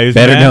 our lives,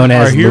 better man. known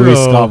Our as hero.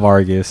 Louis Scott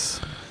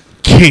Vargas.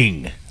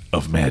 King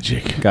of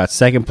Magic. Got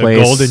 2nd The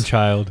place. golden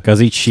child. Because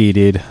he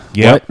cheated.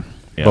 Yep. What?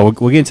 Yep.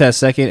 But we'll get into that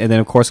second. And then,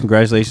 of course,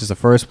 congratulations to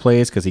 1st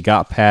place because he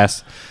got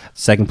past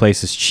 2nd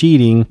place is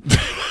cheating.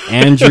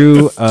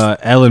 Andrew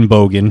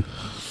Ellenbogen.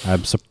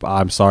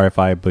 I'm sorry if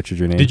I butchered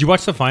your name. Did you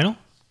watch the final?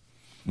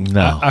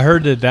 No. I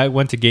heard that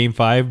went to game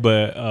 5,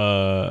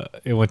 but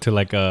it went to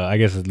like I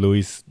guess it's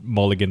Louis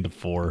Mulligan to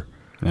 4.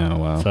 Oh,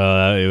 wow. So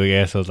I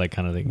guess it was like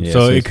kind of thing. Yeah,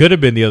 so so it could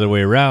have been the other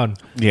way around.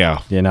 yeah.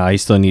 Yeah, no, he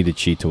still needed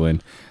cheat to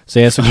win. So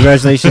yeah, so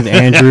congratulations,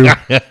 Andrew.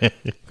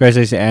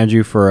 Congratulations,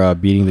 Andrew, for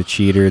beating the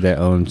cheater that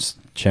owns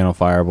Channel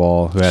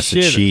Fireball, who has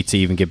to Shit. cheat to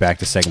even get back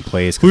to 2nd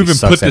place. 'cause Who he even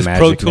sucks put at this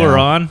Pro Magic Tour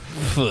now. on?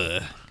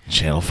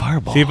 Channel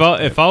Fireball. See,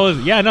 if I was,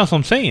 yeah, that's what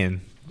I'm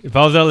saying. If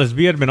I was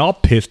LSB, I'd been all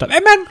pissed off. Hey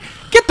man,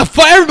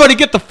 everybody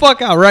get the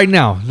fuck out right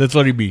now. That's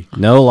what he'd be.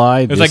 No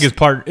lie, It's like his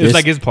part. It's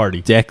like his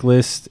party. Deck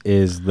list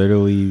is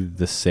literally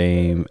the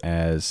same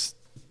as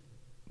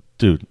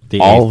Dude, the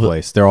all 8th the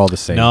place. They're all the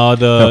same. No,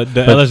 the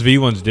but- LSV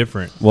one's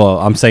different. Well,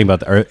 I'm saying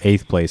about the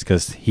 8th place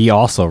because he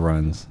also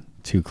runs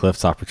 2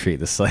 Clifftop Retreat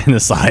in the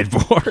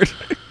sideboard.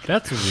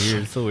 That's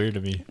weird. It's so weird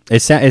to me. It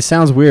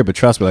sounds weird, but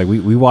trust me, like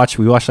we watch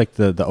like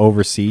the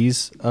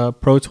overseas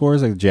pro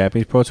tours, like the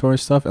Japanese pro tour and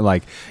stuff, and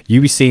like you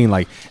be seeing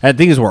like I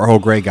think is where Earl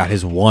Grey got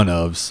his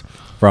 1-ofs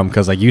from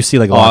because like you see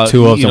like a lot of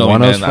 2-ofs and 1-ofs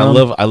man,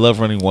 from. I love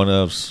running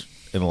 1-ofs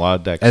in a lot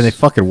of decks. And they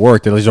fucking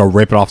work. They just don't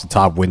rip it off the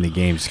top, win the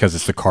game just because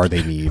it's the card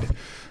they need.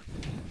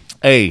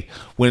 Hey,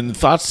 when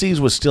Thoughtseize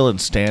was still in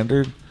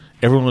standard,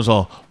 everyone was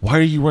all, why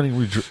are you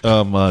running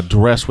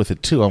duress with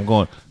it too? I'm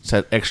going, it's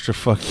that extra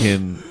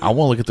fucking, I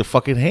want to look at the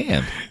fucking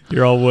hand.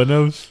 You're all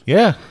Winnows?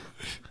 Yeah.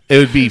 It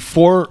would be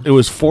four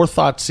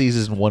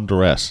Thoughtseizes and 1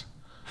 duress.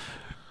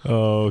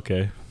 Oh,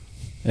 okay.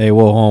 Hey,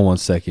 well, hold on 1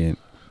 second.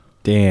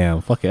 Damn,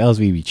 fucking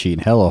LSV be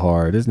cheating hella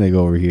hard. This nigga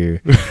over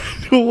here.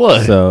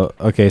 What?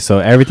 So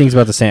everything's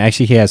about the same.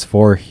 Actually, he has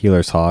 4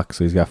 Healer's Hawk,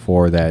 so he's got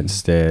 4 of that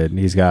instead.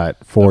 He's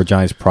got 4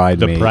 Giants Pride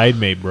The Mate. Pride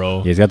Mate, bro.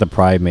 Yeah, he's got the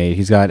Pride Mate.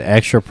 He's got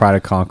extra Pride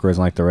of Conquerors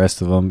like the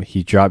rest of them.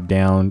 He dropped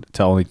down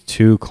to only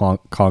 2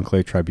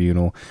 Conclave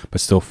Tribunal, but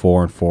still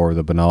 4 and 4 of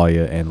the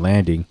Benalia and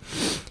Landing.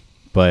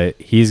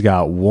 But he's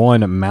got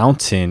 1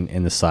 Mountain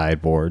in the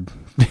sideboard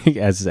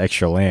as his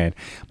extra land.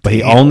 But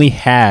he only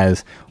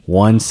has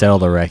 1 Settle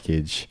the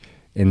Wreckage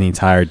in the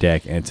entire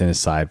deck, and it's in his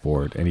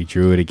sideboard. And he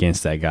drew it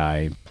against that guy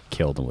and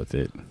killed him with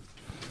it.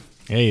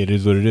 Hey, it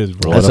is what it is,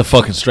 bro. That's a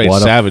fucking straight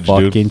What savage, a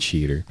dude. fucking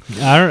cheater.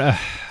 I don't.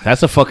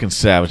 That's a fucking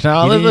savage.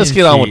 Now, He didn't let's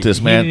even get on cheat. with this,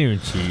 He man. didn't even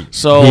cheat.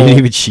 So, He didn't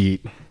even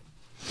cheat.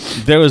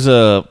 there's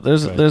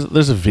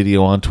a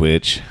video on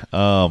Twitch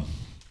of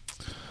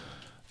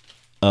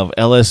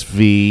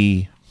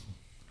LSV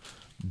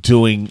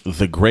doing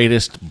the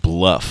greatest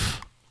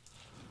bluff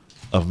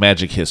of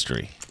Magic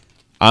history.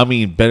 I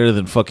mean, better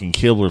than fucking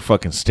Kibler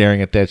fucking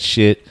staring at that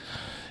shit,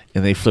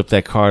 and they flip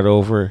that card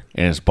over,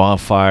 and it's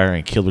Bonfire,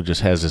 and Kibler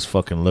just has this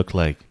fucking look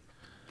like,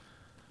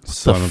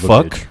 Son the of a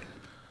fuck? bitch.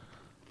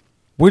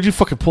 Where'd you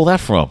fucking pull that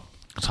from?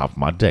 Top of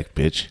my deck,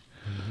 bitch.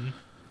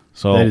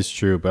 So That is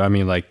true, but I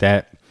mean,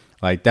 that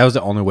was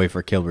the only way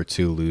for Kilbert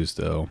to lose,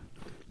 though.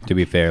 To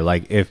be fair,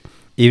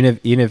 even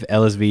if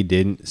LSV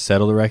didn't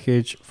settle the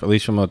wreckage, at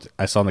least from what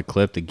I saw in the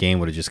clip, the game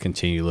would have just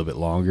continued a little bit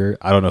longer.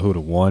 I don't know who would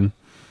have won.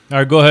 All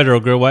right, go ahead, Earl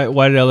Grey.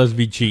 Why did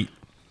LSV cheat?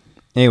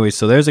 Anyway,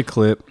 so there's a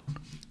clip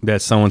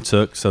that someone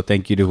took. So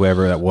thank you to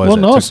whoever that was. well,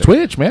 that no, took it's it.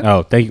 Twitch, man.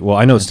 Oh, thank you. Well,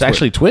 I know It's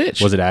actually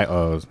Twitch. Was it?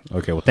 Oh,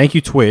 okay. Well, thank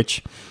you,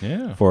 Twitch,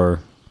 Yeah. for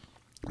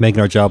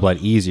making our job a lot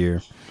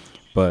easier.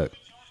 But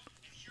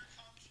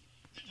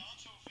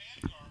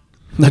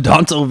the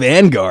Donto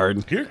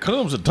Vanguard. Here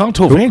comes a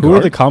Donto Who Vanguard.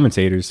 are the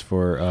commentators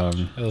for?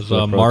 It was for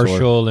the Pro Tour?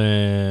 Marshall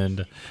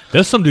and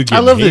there's some dude. I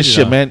getting love this hated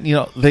shit, on. man. You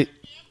know,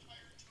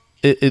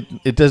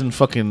 it doesn't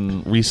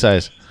fucking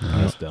resize.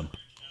 That's dumb.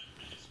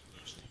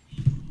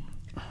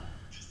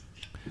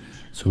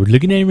 So we're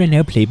looking at it right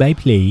now, play by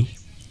play.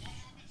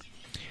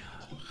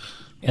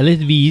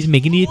 LSV is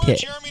making the attack.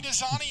 Jeremy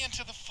Desani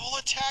into the full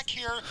attack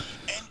here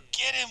and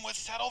get him with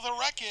Settle the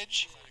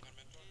Wreckage.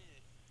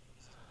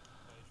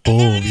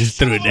 Boom! Just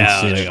threw it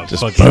down.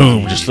 Just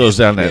boom, just throws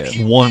down that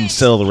one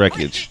Settle the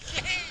Wreckage.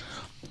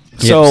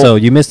 So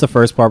you missed the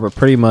first part, but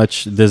pretty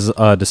much this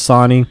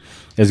Dasani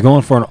is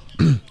going for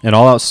an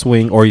all-out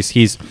swing, or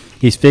he's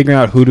figuring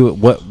out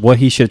what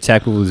he should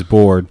attack with his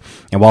board,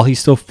 and while he's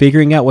still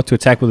figuring out what to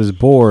attack with his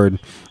board,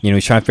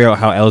 he's trying to figure out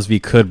how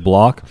LSV could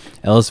block.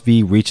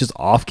 LSV reaches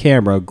off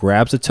camera,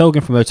 grabs a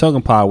token from their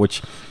token pile,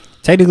 which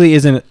technically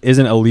isn't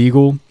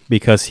illegal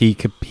because he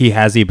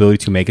has the ability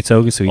to make a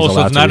token, so he's allowed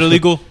So it's to not reach-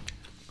 illegal.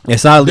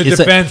 It's not. The it's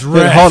defense hold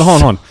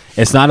rests. on.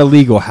 It's not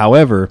illegal.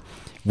 However,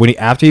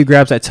 after he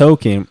grabs that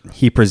token,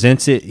 he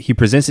presents it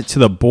to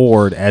the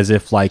board as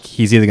if like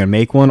he's either gonna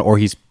make one or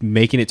he's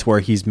making it to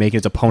where he's making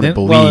his opponent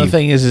believe. Well, the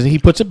thing is he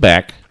puts it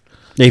back.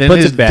 Yeah, he Then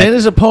puts his, it back. Then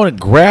his opponent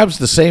grabs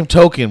the same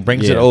token,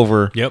 brings it Yeah.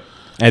 over, Yep.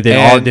 and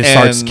then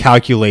starts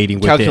calculating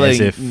with it as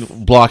if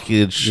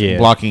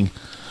blocking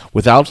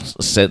without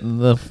setting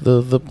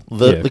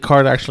the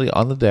card actually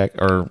on the deck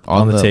or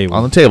on the table.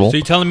 On the table. So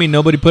you telling me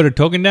nobody put a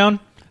token down?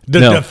 The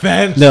no,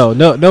 defense. No,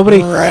 nobody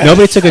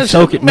took a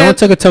token. No one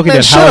took a token. Man,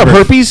 down. shut up,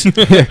 herpes.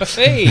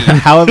 Hey.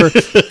 However,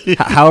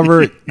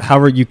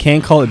 you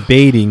can call it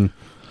baiting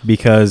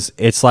because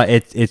it's like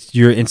it's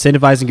you're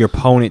incentivizing your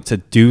opponent to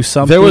do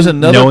something. There was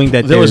another. knowing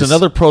that there was there's-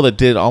 another pro that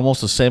did almost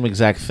the same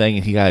exact thing,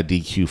 and he got a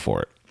DQ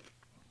for it.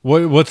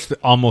 What's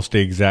almost the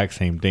exact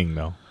same thing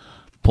though?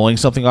 Pulling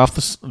something off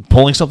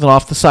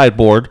the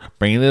sideboard,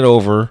 bringing it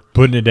over.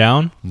 Putting it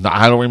down.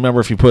 I don't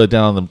remember if he put it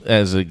down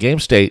as a game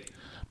state,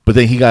 but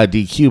then he got a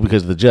DQ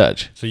because of the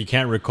judge. So you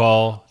can't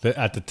recall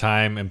at the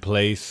time and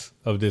place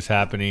of this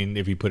happening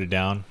if you put it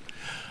down.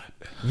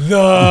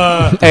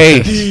 The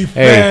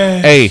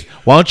Hey!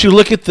 Why don't you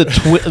look at the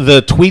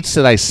tweets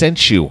that I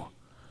sent you?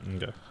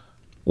 Okay.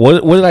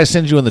 What did I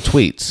send you in the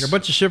tweets? You're a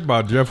bunch of shit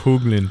about Jeff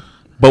Hooglin.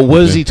 But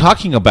what is he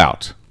talking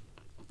about?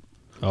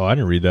 Oh, I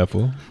didn't read that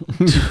fool.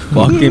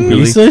 fucking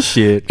piece of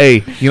shit.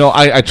 Hey,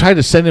 I tried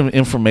to send him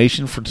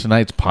information for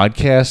tonight's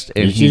podcast,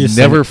 and You he just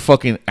never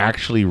fucking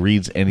actually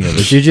reads any of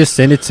But it. you just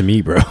send it to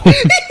me, bro.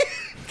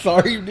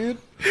 Sorry, dude.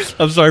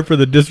 I'm sorry for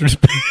the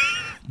disrespect.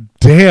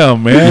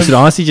 Damn, man. You should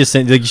honestly just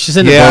send. You should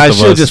send it Yeah, to I both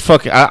should of have us. just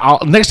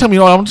fucking. Next time,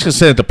 I'm just gonna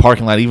send it to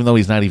parking lot, even though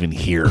he's not even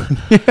here.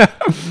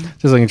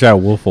 Just like try to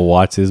Wolf of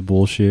Watts'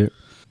 bullshit.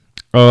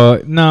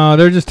 No,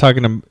 they're just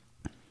talking.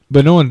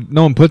 But no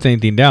one puts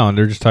anything down.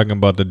 They're just talking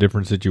about the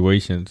different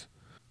situations.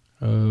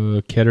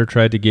 Ketter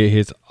tried to get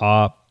his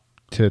op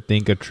to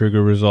think a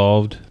trigger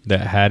resolved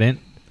that hadn't,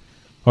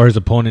 or his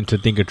opponent to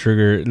think a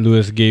trigger.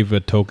 Lewis gave a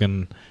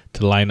token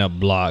to line up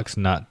blocks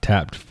not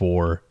tapped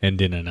for and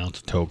didn't announce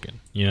a token.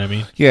 You know what I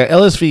mean? Yeah,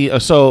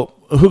 LSV. So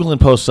Hooglin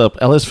posts up,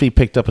 LSV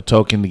picked up a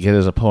token to get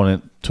his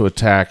opponent to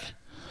attack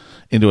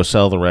into a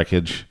cell of the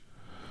wreckage.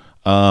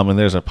 And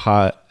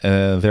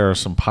there are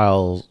some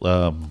piles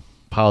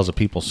of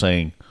people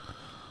saying,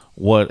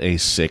 "What a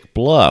sick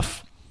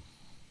bluff."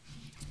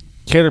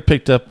 Ketter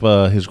picked up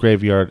his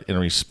graveyard in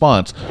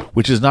response,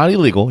 which is not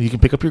illegal. You can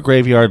pick up your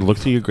graveyard, look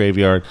through your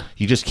graveyard.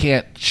 You just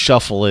can't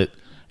shuffle it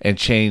and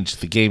change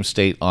the game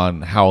state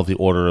on how the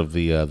order of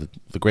the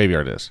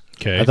graveyard is.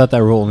 Okay. I thought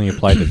that rule only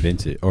applied to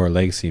vintage or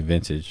legacy and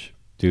vintage,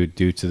 due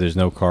to there's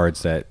no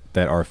cards that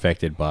are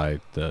affected by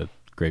the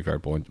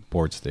graveyard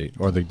board state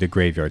or the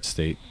graveyard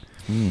state.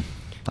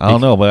 I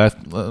don't know, but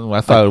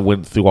I thought it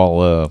went through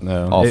all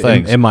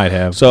things. It might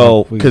have.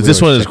 So, We- because we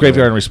this were one is checking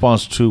graveyard it. in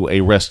response to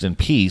a rest in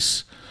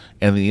peace,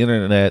 and the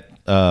internet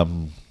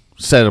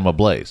set him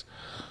ablaze.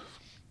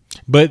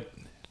 But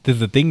there's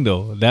the thing,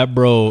 though. That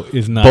bro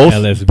is not Both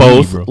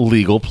LSV, bro.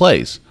 legal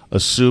plays,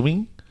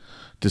 assuming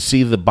to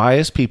see the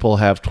bias people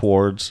have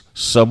towards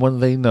someone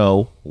they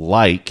know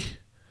like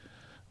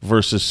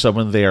versus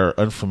someone they are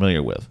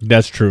unfamiliar with.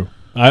 That's true.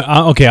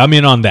 Okay, I'm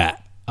in on that.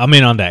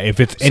 If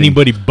it's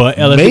anybody but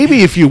LSV.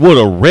 Maybe if you would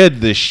have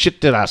read the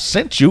shit that I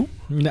sent you.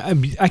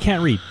 I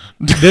can't read.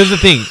 There's the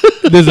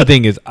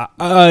thing. Is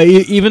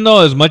even though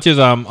as much as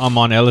I'm on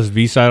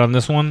LSV side on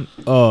this one,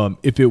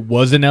 if it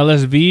was an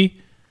LSV,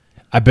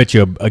 I bet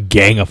you a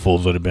gang of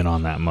fools would have been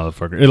on that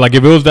motherfucker. Like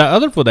if it was that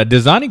other fool, that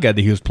Desani guy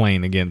that he was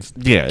playing against.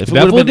 Yeah, if it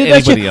that would fool have been did that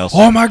anybody shit, else.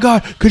 oh my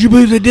god, could you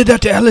believe they did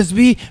that to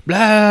LSV?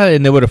 Blah,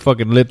 and they would have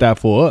fucking lit that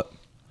fool up.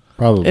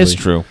 Probably. It's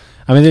true.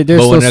 I mean,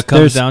 there's But when still, it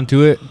comes down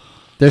to it,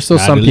 there's still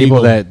not some illegal.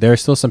 people that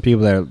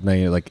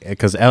like,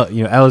 because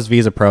LSV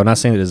is a pro. Not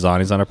saying that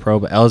Desani's not a pro,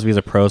 but LSV is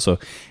a pro, so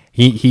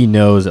he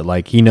knows that,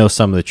 like, he knows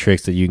some of the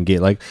tricks that you can get.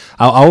 Like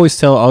I always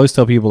tell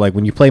people, like,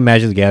 when you play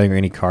Magic the Gathering or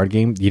any card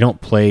game, you don't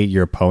play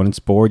your opponent's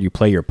board, you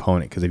play your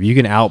opponent, because if you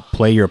can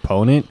outplay your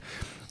opponent,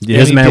 it Yeah,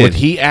 doesn't he matter did. what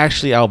He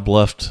actually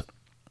outbluffed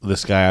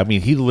this guy. I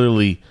mean, he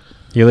literally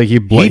he he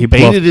bluffed-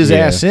 baited his yeah.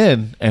 ass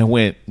in and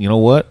went, you know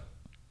what?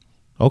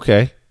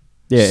 Okay.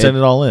 Yeah, Send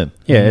it all in.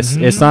 Yeah,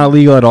 it's not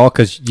illegal at all,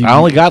 because I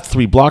only got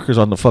 3 blockers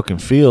on the fucking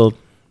field.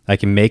 I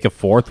can make a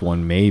fourth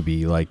one,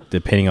 maybe, like,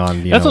 depending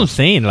on that's what I'm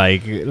saying.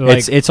 Like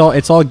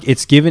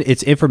it's given,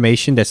 it's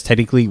information that's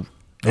technically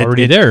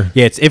Already there.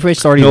 Yeah, it's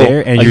information already No,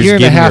 there, and a you're year just and a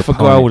giving your half ago,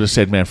 I opponent- would have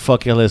said, man,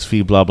 fuck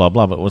LSV, blah, blah,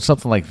 blah. But with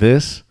something like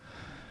this,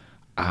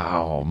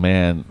 oh,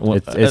 man.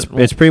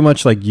 It's pretty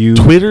much like you.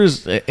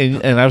 Twitter's,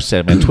 and I've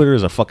said, man, Twitter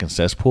is a fucking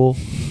cesspool.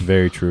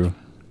 Very true.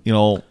 You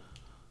know,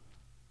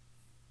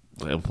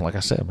 like I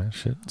said, man,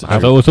 shit. So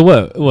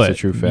what? What? It's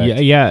a true fact.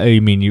 Yeah. I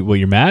mean,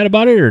 you're mad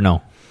about it or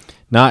no?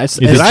 Nah, it's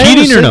Is it I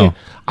cheating or understand no? it.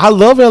 I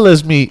love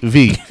LSV.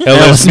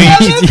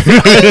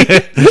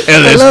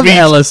 I love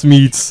Ellis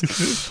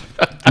meats.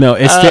 No,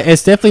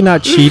 it's definitely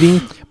not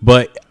cheating,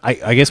 but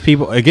I guess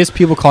people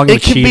calling him a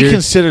It can cheater. be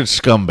considered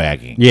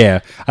scumbagging. Yeah,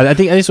 I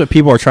think that's what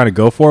people are trying to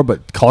go for.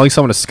 But calling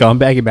someone a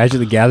scumbag in Magic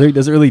the Gathering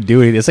doesn't really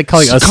do anything. It's like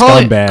calling us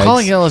scumbags.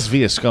 Calling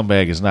LSV a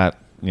scumbag is not,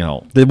 you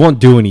know. They won't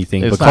do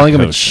anything. It's But calling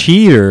not him a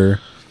kosher.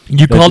 You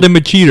cheater. called him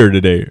a cheater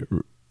today,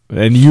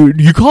 and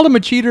you called him a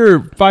cheater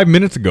 5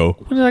 minutes ago.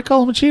 When did I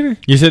call him a cheater?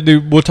 You said,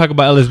 dude, we'll talk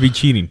about LSV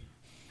cheating.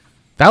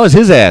 That was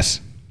his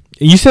ass.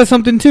 You said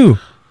something too.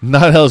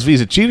 Not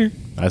LSV's a cheater.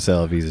 I said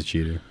LV's a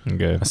cheater.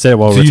 Okay. I said it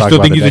while So we were you talking still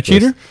about think the he's a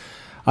necklace. cheater?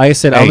 I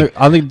said Hey,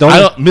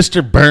 don't.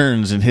 Mr.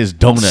 Burns and his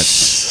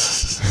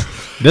donuts.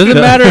 Doesn't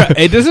matter.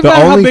 It doesn't the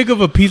matter only- how big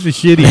of a piece of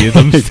shit he is.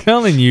 I'm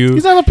telling you.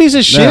 He's not a piece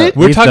of shit.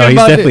 We're talking he's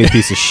about definitely it. a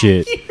piece of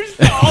shit.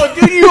 Oh,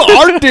 dude, you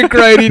are dick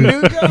riding,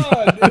 dude.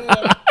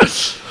 God.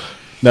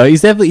 No,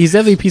 he's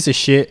definitely a piece of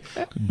shit.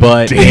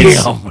 But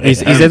Damn,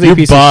 he's man. definitely a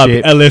piece Bob, of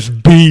shit. LS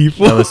beef.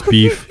 Ellis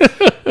beef.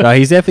 No,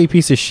 he's definitely a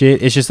piece of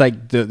shit. It's just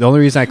like the only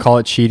reason I call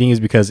it cheating is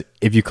because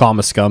if you call him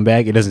a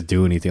scumbag, it doesn't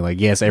do anything. Like,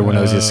 yes, everyone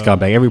knows he's a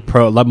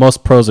scumbag.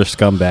 Most pros are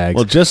scumbags.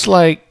 Well, just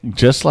like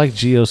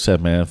Gio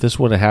said, man, if this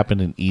would have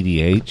happened in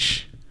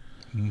EDH,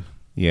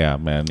 yeah,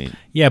 man.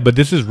 Yeah, but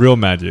this is real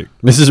magic.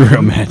 This is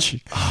real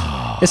magic.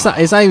 It's not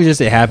even just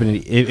it happened.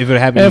 If it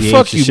happened, And in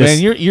fuck EDH, you, it's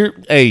man. just- You're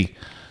hey,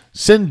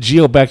 send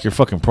Gio back your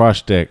fucking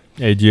prosh deck.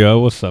 Hey,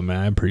 Gio, what's up, man?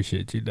 I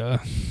appreciate you, dog.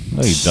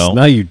 No, you don't.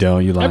 No, you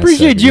don't. You lying.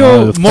 appreciate son. you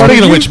No, more fuck than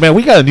Speaking of you- which, man,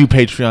 we got a new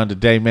Patreon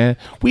today, man.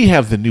 We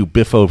have the new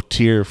Biffo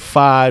tier,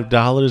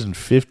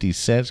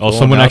 $5.50. Oh,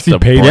 someone actually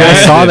paid Yeah, I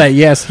Brandon. saw that.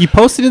 Yes, he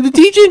posted in the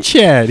DJ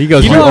chat. He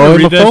goes, You "You know how to owe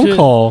him a read that phone shit?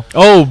 call."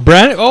 Oh,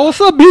 Brandon. Oh, what's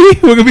up, B?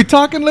 We're gonna be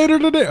talking later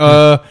today.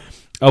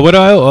 What do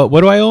I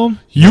owe him?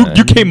 You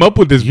came up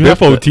with this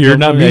Biffo tier,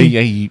 not me.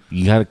 Hey,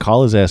 you got to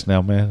call his ass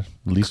now, man.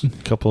 At least a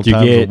couple of You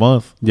times a get-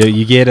 month. Yeah,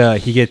 you get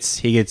he gets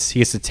to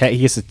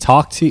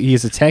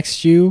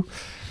text you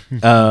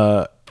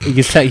he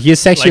can text you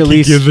at Like he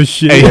least. gives a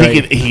shit.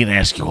 Hey, he can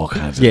ask you all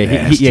kinds of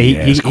Yeah,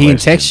 he can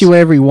text you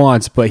whatever he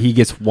wants, but he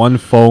gets one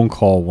phone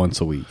call once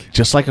a week.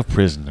 just like a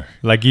prisoner.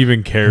 Like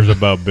even cares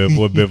about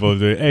Biffle.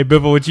 Biffle's like, hey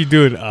Biffle, what you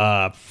doing?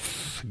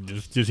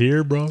 Just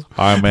here, bro. All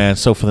right, man.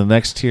 So for the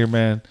next tier,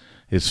 man,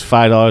 it's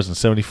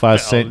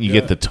 $5.75. You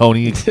get the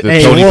Tony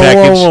Hey, Tony whoa,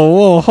 package.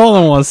 whoa, hold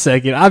on 1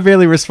 second. I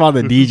barely respond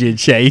to DJ in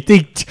chat. You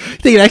think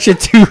an extra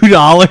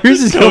 $2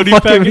 is gonna Tony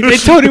fucking package. Hey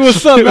Tony,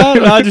 what's up,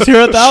 man? I just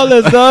here at the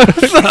outlets,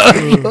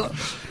 dog.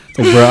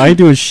 Hey, bro, I ain't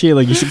doing shit.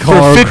 Like you should call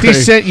For Earl 50 Grey.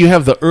 cent, you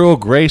have the Earl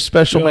Grey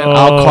special, man.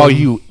 I'll call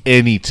you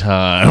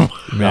anytime.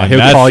 Nah, Man,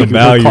 that's some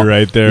value call-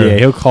 right there. Yeah,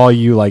 he'll call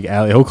you like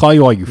he'll call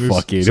you while you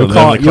fucking. So He'll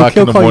call 11 o'clock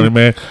in the call morning, you,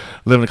 man.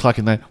 11 o'clock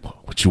at night.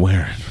 What you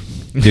wearing?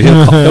 Dude,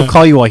 he'll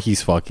call you while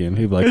he's fucking.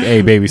 He'll be like,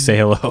 "Hey, baby, say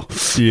hello."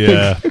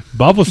 Yeah,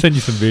 Bob will send you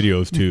some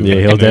videos too.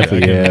 Yeah, he'll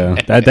definitely. Yeah,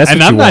 that's And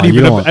what I'm you not want. You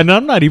even, don't want- and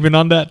I'm not even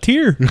on that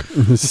tier.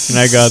 And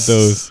I got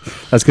those.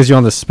 That's because you're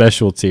on the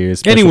special tier.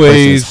 Special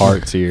Anyways, person's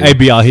heart tier. hey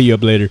B, I'll hit you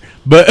up later.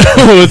 But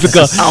what's it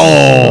called?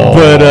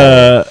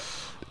 But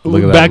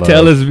Look at back that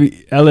to love.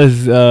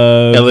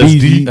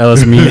 LSD.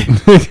 Ellis meat.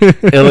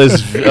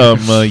 LS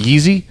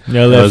Yeezy.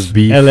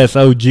 beef.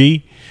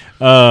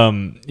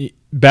 LSOG.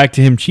 Back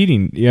to him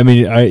cheating. I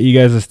mean, you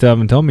guys still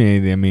haven't told me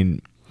anything. I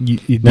mean,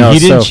 No, he didn't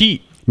so-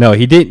 cheat. No,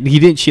 he didn't. He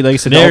didn't cheat. Like I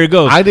said, There no, it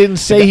goes. I didn't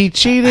say he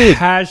cheated.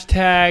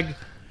 Hashtag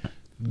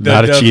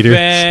Not a cheater.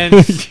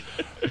 defense.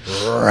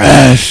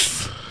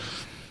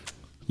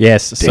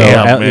 Yes. So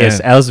Damn, man.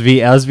 yes,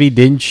 LSV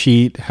didn't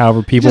cheat.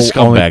 However, people Just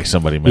only scumbag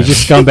somebody, man. you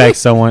just scumbag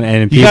someone,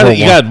 and You people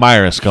gotta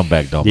admire a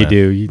scumbag, though, you man.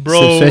 do. You,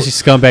 Bro. especially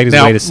scumbag is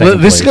Now, way to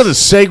second this is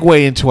place. going to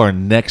segue into our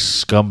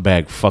next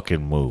scumbag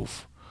fucking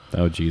move.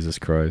 Oh Jesus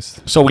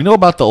Christ! So we know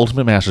about the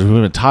Ultimate Masters. We've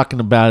been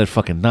talking about it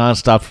fucking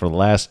nonstop for the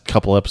last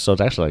couple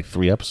episodes. Actually, like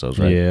 3 episodes,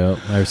 right? Yeah,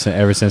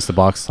 ever since the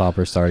box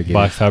topper started getting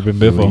Box topper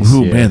Biffle. released,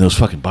 Ooh, yeah. man, those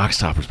fucking box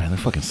toppers, man. They're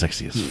fucking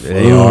sexy as fuck.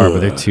 They are,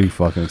 but they're too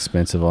fucking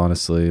expensive.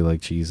 Honestly,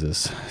 like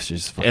Jesus, it's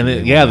just fucking And then,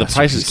 big yeah, the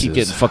prices keep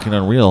masterpieces. getting fucking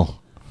unreal.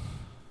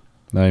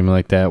 Not even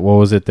like that. What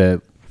was it?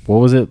 No,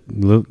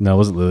 it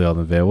wasn't Lily on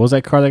the Veil. What was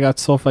that car that got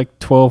sold for like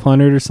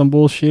 1,200 or some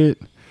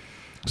bullshit?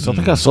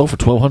 Something got sold for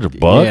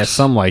 $1,200. Yeah,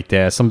 something like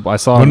that. I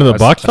saw One of the I-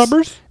 box I-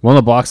 toppers? One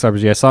of the box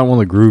toppers. Yeah, I saw it in one of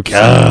the groups.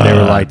 They're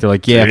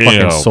like, yeah,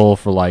 damn. fucking sold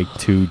for like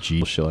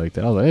 2G shit like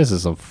that. I was like, this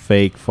is some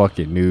fake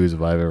fucking news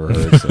if I've ever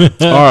heard. So.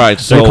 All right, They're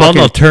so calling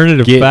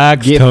alternative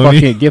facts,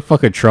 Tony. Get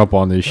fucking Trump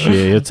on this shit.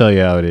 He'll tell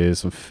you how it is.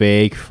 Some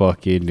fake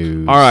fucking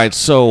news. all right,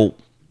 so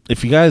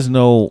if you guys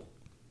know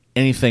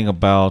anything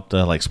about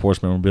like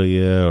sports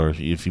memorabilia, or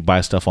if you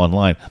buy stuff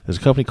online, there's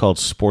a company called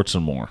Sports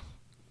and More.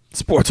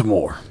 Sports and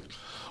more.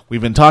 We've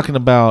been talking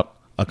about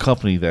a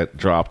company that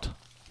dropped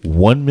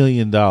 $1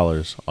 million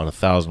on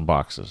 1,000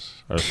 boxes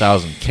or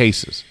 1,000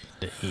 cases.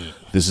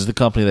 This is the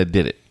company that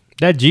did it.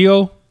 That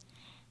Geo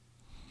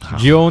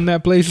owned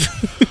that place.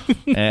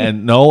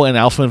 And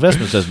Alpha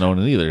Investments doesn't own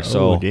it either.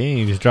 So Oh,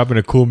 dang, just dropping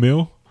a cool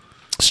meal.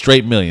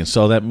 straight million.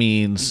 So that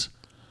means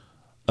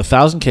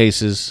 1,000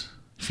 cases.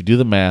 If you do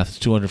the math, it's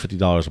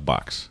 $250 a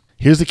box.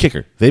 Here's the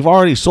kicker: they've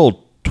already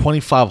sold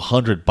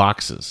 2,500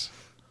 boxes.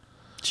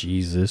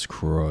 Jesus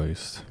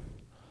Christ.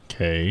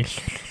 Okay.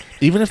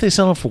 Even if they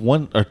sell them for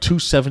 $1 or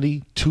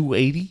 $270,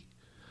 $280,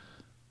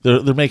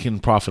 they're making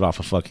profit off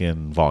of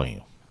fucking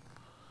volume.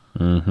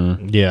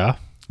 Yeah.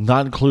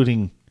 Not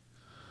including,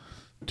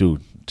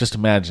 dude. Just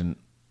imagine.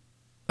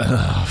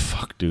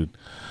 Fuck, dude.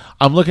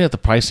 I'm looking at the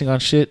pricing on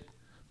shit.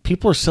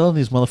 People are selling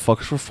these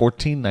motherfuckers for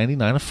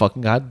 $14.99 a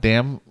fucking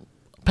goddamn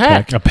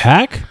pack. A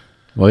pack?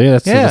 Well, yeah,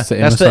 that's That's the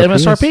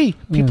MSRP. is.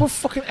 People are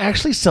fucking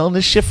actually selling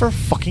this shit for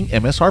fucking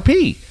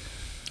MSRP.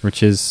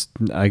 Which is,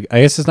 I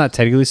guess, it's not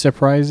technically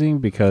surprising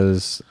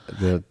because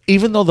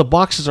Even though the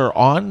boxes are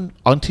on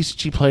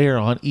TCG Player,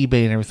 on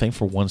eBay and everything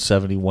for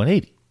 $170,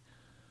 $180.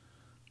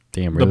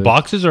 damn The really,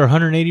 boxes are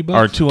 180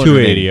 bucks? Or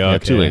 280, yeah,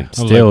 Okay. 280. I was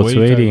still like, what are you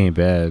 280 talking- ain't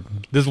bad.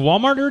 Does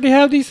Walmart already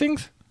have these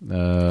things?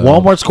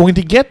 Walmart's going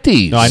to get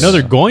these. No, I know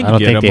they're going I to don't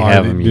get think them. they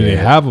have them Do they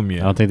yet. have them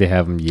yet? I don't think they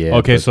have them yet.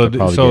 Okay, but so they'll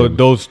probably so get 'em.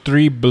 those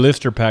 3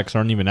 blister packs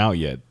aren't even out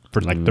yet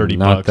for like 30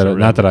 not bucks. or that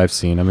whatever. I've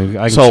seen. I mean,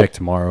 I can So, check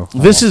tomorrow.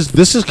 This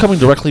is coming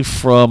directly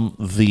from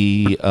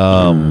the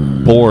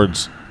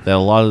boards that a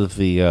lot of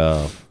the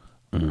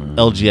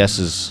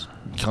LGSs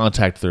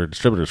contact their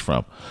distributors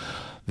from.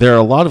 There are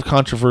a lot of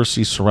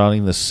controversies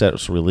surrounding this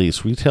set's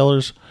release.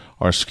 Retailers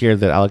are scared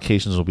that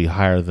allocations will be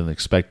higher than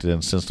expected,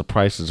 and since the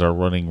prices are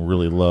running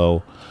really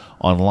low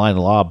online,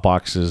 a lot of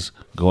boxes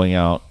going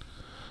out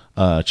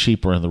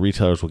cheaper, and the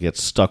retailers will get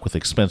stuck with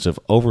expensive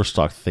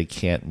overstock that they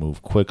can't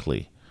move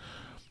quickly.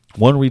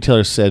 One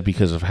retailer said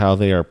because of how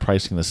they are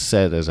pricing the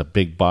set as a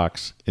big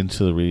box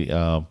into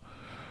the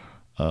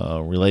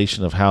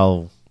relation of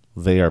how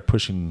they are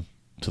pushing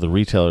to the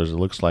retailers, it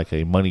looks like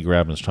a money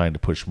grab and is trying to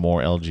push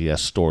more LGS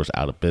stores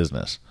out of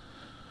business.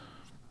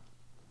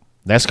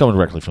 That's coming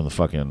directly from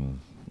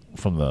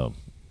the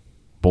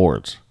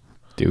boards.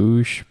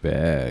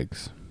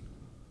 Douchebags.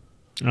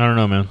 I don't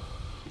know, man.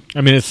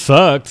 I mean, it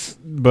sucks,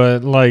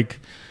 but like,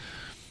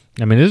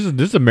 I mean, this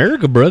is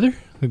America, brother.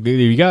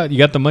 You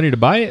got the money to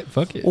buy it.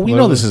 Fuck it. Well, we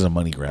know this is a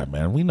money grab,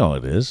 man. We know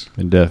it is.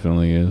 It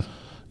definitely is.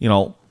 You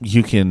know,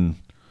 you can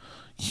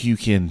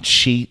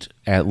cheat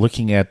at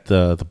looking at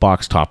the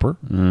box topper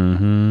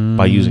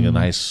by using a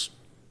nice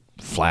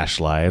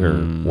flashlight or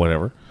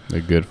whatever. A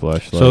good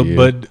flashlight. So,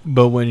 yeah.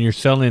 but when you're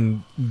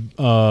selling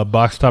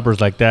box toppers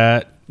like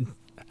that,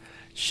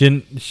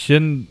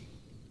 shouldn't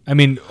I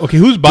mean, okay,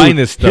 who's buying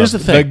this stuff? Here's the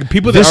thing. Like,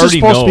 people this that is already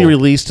supposed know. to be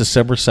released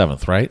December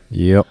 7th, right?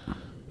 Yep.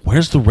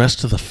 Where's the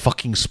rest of the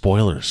fucking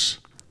spoilers?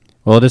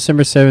 Well,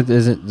 December 7th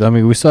isn't. I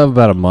mean, we still have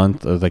about a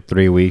month, or like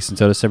 3 weeks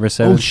until December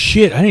 7th. Oh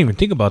shit! I didn't even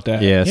think about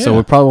that. yeah, so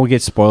we probably won't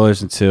get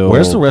spoilers until.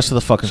 Where's the rest of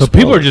the fucking So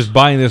spoilers? people are just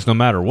buying this no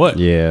matter what.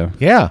 Yeah.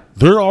 Yeah,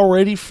 they're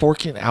already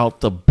forking out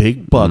the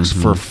big bucks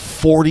for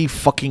 40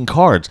 fucking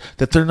cards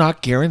that they're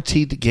not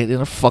guaranteed to get in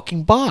a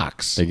fucking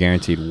box. They're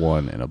guaranteed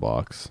one in a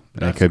box.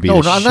 And it could be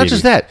No, a not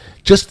just shitty- that.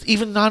 Just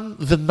even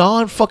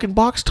non fucking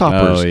box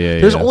toppers. Oh, yeah,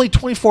 There's yeah. only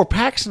 24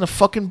 packs in a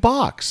fucking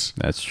box.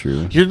 That's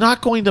true. You're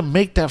not going to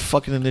make that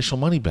fucking initial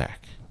money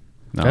back.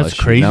 Not That's unless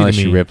you- crazy not to unless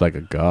you me. rip like a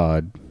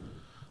god.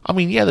 I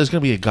mean, yeah, there's going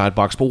to be a god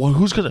box, but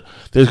there's going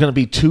to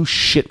be 2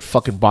 shit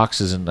fucking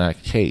boxes in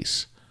that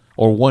case.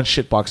 Or 1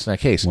 shit box in that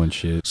case. One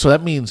shit. So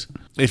that means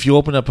if you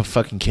open up a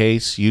fucking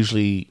case,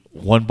 usually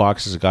 1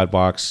 box is a god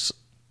box,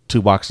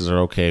 2 boxes are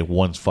okay,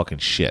 1's fucking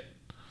shit.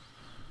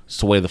 It's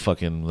the way the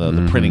fucking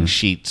the printing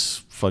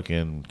sheets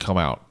fucking come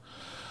out.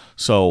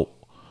 So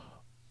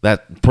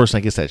that person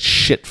that gets that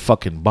shit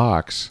fucking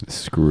box,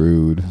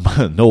 Screwed.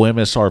 no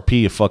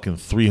MSRP of fucking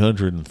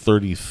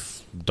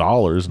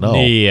 $330. No,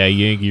 Yeah,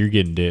 you're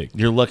getting dick.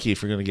 you're lucky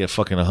if you're gonna get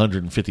fucking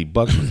 $150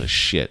 worth of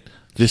shit.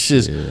 This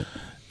is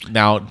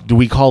now. Do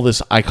we call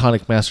this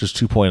Iconic Masters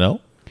 2.0?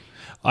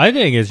 I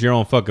think it's your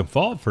own fucking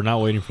fault for not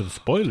waiting for the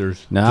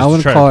spoilers. No, Just I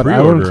wouldn't try to call it.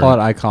 I wouldn't pre-order call it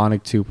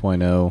Iconic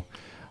 2.0.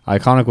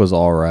 Iconic was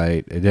all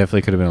right. It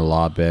definitely could have been a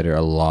lot better.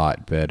 A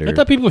lot better. I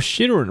thought people were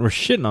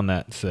shitting on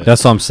that set.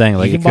 That's what I'm saying.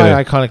 Like you it can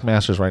buy could. Iconic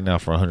Masters right now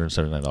for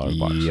 $179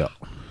 box. Yep.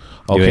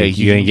 Okay,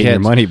 you ain't can getting your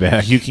money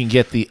back. You can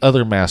get the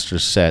other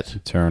Masters set,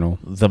 Eternal.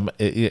 the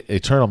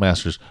Eternal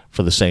Masters,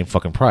 for the same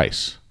fucking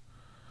price.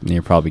 And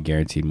you're probably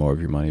guaranteed more of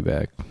your money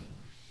back.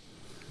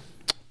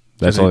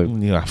 That's all.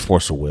 You got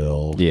Force of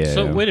Will. Yeah.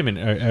 So wait a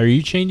minute, are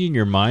you changing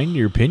your mind,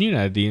 your opinion?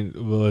 At the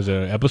was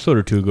an episode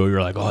or two ago,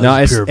 you're like, oh, No,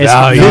 this is it's- pure it's-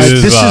 value.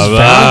 This is blah,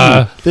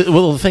 blah. value.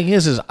 Well, the thing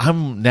is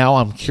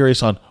I'm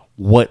curious on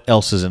what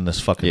else is in this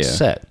fucking Yeah.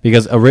 set.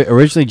 Because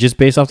originally, just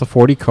based off the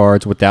 40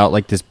 cards, without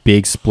like this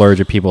big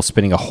splurge of people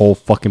spending a whole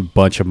fucking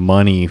bunch of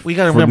money We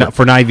gotta for remember not,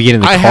 for not even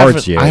getting the I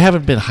cards yet.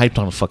 haven't been hyped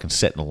on a fucking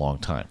set in a long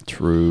time.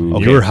 True.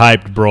 Okay. You were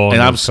hyped, bro, on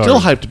And I'm those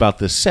still cards. hyped about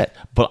this set,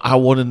 but I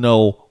want to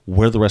know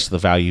where the rest of the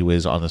value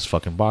is on this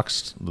fucking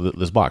box.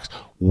 This box.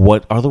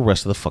 What are the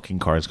rest of the fucking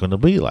cards going to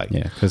be like?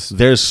 Yeah, 'cause-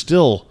 there's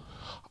still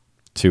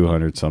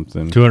 200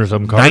 something. 200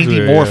 something cards.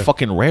 90 yeah, more yeah.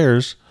 fucking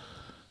rares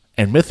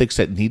and mythics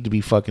that need to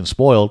be fucking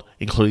spoiled,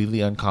 including the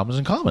uncommons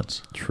and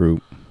commons.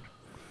 True.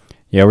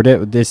 Yeah,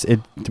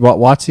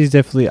 WotC's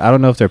definitely. I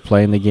don't know if they're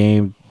playing the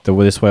game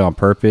this way on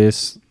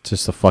purpose,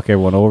 just to fuck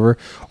everyone over,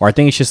 or I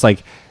think it's just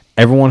like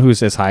everyone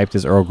who's as hyped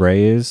as Earl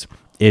Grey is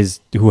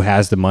who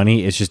has the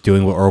money is just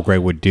doing what Earl Grey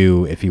would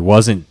do if he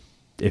wasn't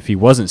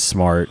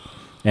smart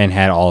and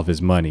had all of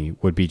his money,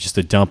 would be just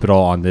to dump it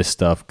all on this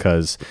stuff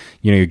because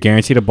you're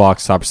guaranteed a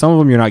box topper. Some of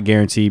them you're not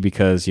guaranteed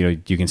because you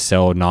can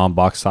sell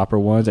non-box topper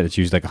ones and it's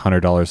usually like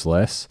 $100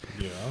 less.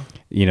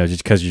 Yeah.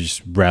 Just because you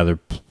just would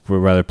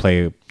rather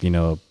play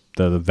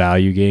the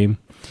value game.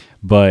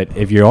 But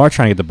if you are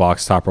trying to get the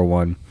box topper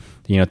one,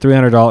 $300,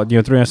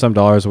 $300 some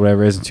dollars or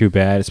whatever isn't too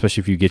bad, especially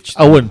if you get.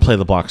 I wouldn't play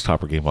the box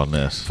topper game on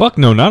this. Fuck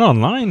no, not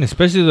online.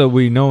 Especially that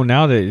we know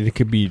now that it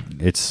could be.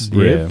 It's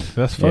ripped. yeah,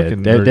 That's yeah,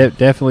 fucking.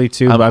 definitely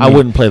too. I, but I mean,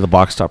 wouldn't play the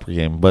box topper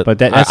game, but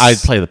that's- I'd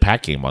play the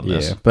pack game on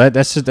this. Yeah, but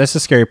that's the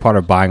scary part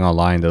of buying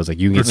online. Though, is like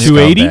you can get For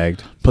 $280? scumbagged.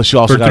 Plus, you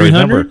also For got to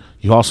remember. $300?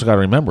 You also got to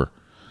remember,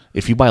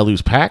 if you buy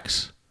loose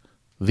packs,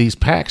 these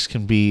packs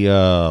can be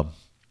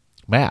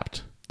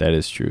mapped. That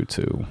is true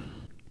too.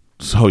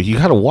 So you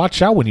got to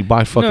watch out when you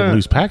buy fucking No.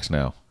 loose packs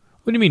now.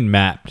 What do you mean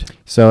mapped?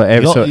 So,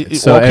 That's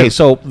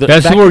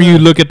where you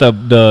look at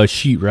the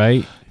sheet,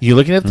 right? You're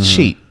looking at the Mm-hmm.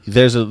 sheet.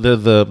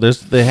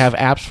 They have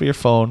apps for your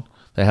phone.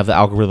 They have the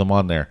algorithm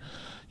on there.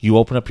 You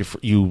open up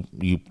you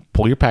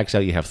pull your packs out.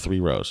 You have 3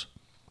 rows.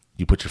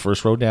 You put your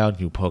first row down.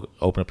 You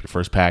open up your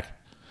first pack,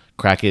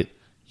 crack it.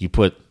 You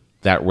put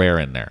that rare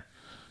in there.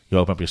 You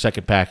open up your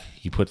second pack.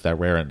 You put that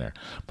rare in there.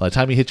 By the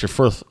time you hit your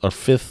fourth or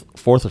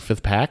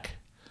fifth pack,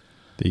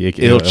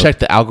 it'll check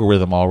the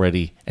algorithm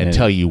already and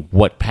tell you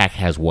what pack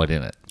has what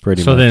in it.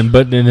 pretty So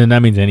much. then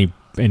that means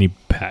any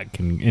pack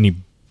any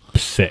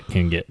set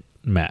can get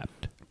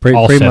mapped. Pretty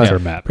All sets much, are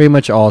mapped. Pretty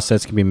much all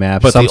sets can be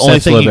mapped. But Some the only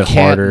sets a thing little you bit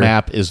can't harder.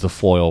 map is the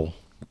foil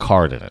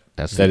card in it.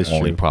 That's That the is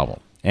only true. problem.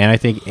 And I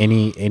think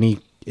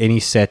any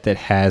set that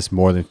has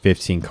more than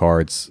 15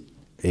 cards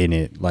in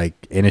it, like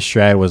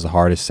Innistrad was the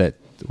hardest set.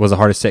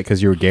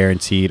 Because you were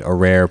guaranteed a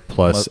rare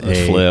plus The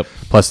flip.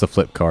 plus the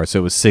flip card. So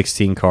it was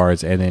 16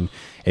 cards, and then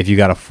if you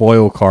got a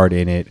foil card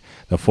in it,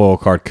 the foil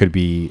card could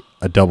be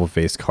a double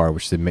face card,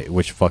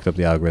 which fucked up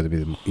the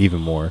algorithm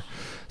even more.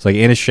 So like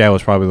Innistrad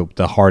was probably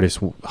the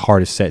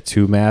hardest set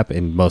to map,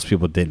 and most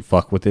people didn't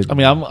fuck with it. I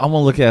mean, I'm gonna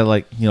look at it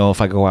like, you know,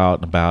 if I go out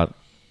and about,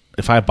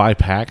 if I buy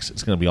packs,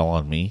 it's gonna be all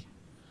on me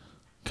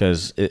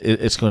because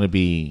it's going to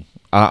be.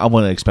 I'm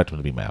gonna expect them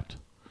to be mapped.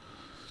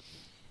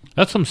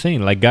 That's what I'm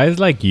saying. Like guys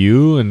like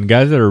you and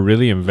guys that are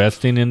really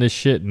investing in this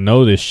shit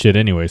know this shit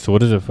anyway. So what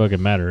does it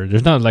fucking matter?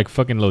 There's not like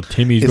fucking little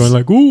Timmy's going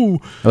like, ooh,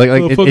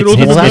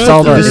 it's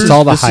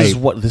all the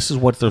hype. This is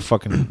what they're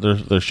fucking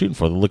they're shooting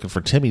for. They're looking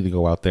for Timmy to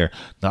go out there,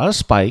 not a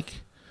Spike.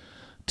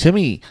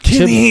 Timmy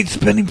ain't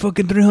spending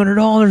fucking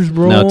 $300,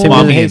 bro. No, Timmy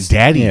Mommy hates- and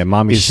Daddy yeah,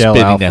 Mommy is shell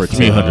spending out that for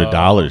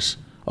 $300.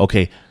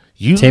 Okay,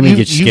 Timmy you've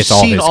gets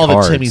all seen his all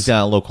cards. the Timmys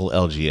down at local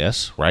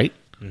LGS, right?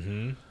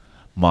 Mm-hmm.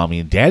 Mommy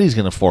and Daddy's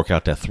gonna fork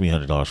out that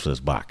 $300 for this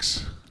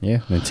box.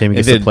 Yeah, and Timmy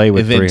gets to play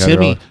with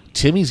 $300.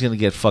 Timmy's gonna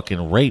get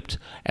fucking raped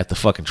at the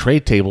fucking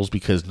trade tables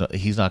because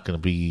he's not gonna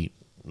be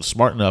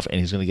smart enough, and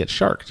he's gonna get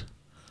sharked.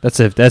 That's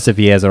if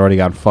he hasn't already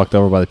gotten fucked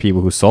over by the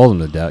people who sold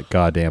him the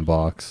goddamn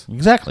box.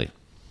 Exactly.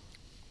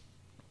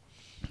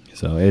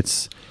 So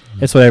it's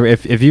whatever.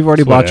 If you've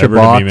already bought your whatever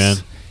to box, me, man.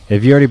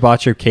 if you already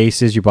bought your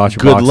cases, you bought your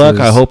Good boxes, luck.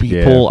 I hope you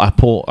yeah.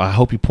 I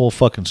hope you pull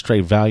fucking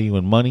straight value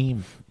and money.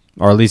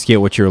 or at least get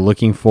what you're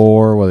looking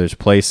for, whether it's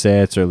play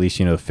sets or at least,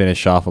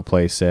 finish off a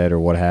play set or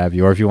what have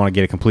you. Or if you want to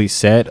get a complete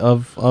set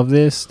of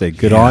this, then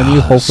good on you.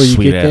 Hopefully you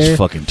Sweet get ass there.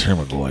 fucking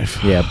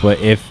Termagoyf. Yeah, but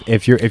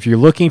if you're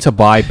looking to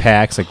buy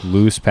packs, like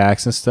loose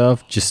packs and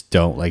stuff, just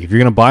don't. Like if you're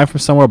gonna buy from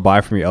somewhere, buy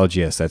from your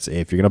LGS. That's it.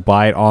 If you're gonna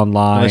buy it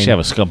online, Unless you have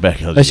a scumbag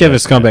LGS. unless you have a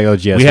scumbag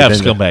LGS. We but have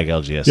then- scumbag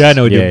LGS. Yeah, I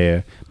know.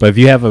 Yeah. But if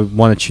you have a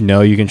one that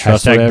you can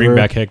trust, Hashtag whatever. bring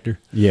back Hector.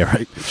 Yeah,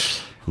 right.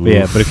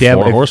 But if you have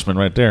Four horsemen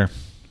right there.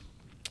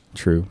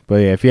 True. But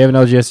yeah, if you have an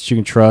LGS that you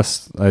can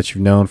trust, that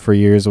you've known for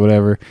years or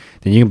whatever,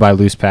 then you can buy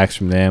loose packs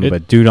from them,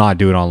 but do not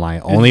do it online.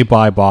 Only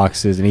buy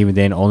boxes, and even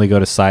then, only go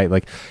to site.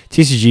 Like,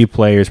 TCG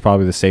Player is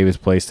probably the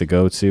safest place to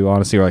go to,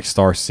 honestly, or like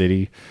Star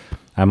City.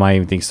 I might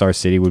even think Star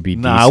City would be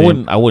decent.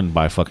 I wouldn't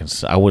buy fucking.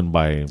 I wouldn't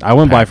buy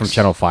from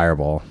Channel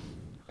Fireball,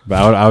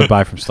 but I would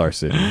buy from Star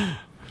City.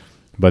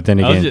 But then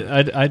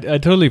again, I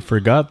totally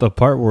forgot the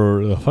part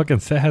where the fucking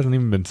set hasn't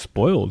even been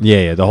spoiled.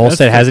 yeah, the whole That's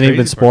set the hasn't even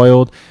been crazy part.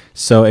 spoiled.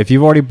 So if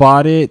you've already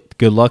bought it,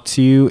 good luck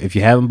to you. If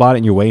you haven't bought it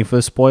and you're waiting for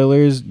the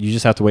spoilers, you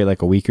just have to wait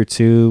like a week or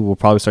two. We'll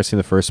probably start seeing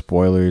the first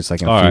spoilers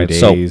like in a All few right,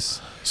 days.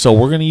 So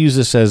we're gonna use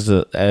this as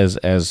the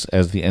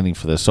the ending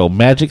for this. So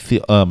Magic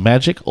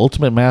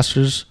Ultimate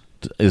Masters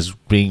is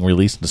being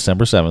released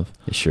December 7th.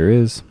 It sure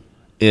is.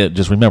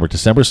 Just remember,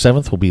 December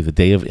 7th will be the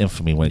day of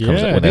infamy when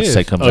that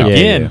set comes out.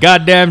 Again, Yeah.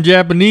 goddamn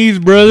Japanese,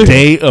 brother.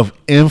 Day of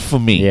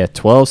infamy. Yeah,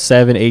 12,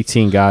 7,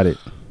 18 got it.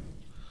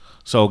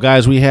 So,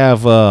 guys, we have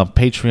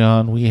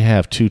Patreon. We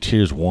have 2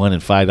 tiers, $1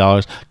 and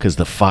 $5, because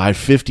the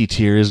 $5.50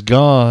 tier is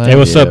gone. Hey,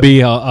 what's Yeah. up,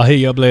 B? I'll hit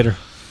you up later.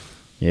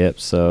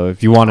 Yep. So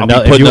if you want to I'll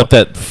know, be putting up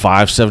that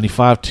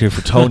 $5.75 tier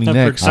for Tony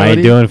next. I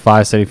ain't doing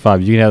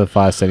 575. You can have the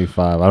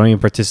 575. I don't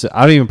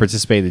even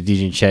participate in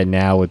the DJ chat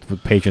now with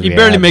patrons. He we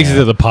barely have makes it now.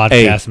 to the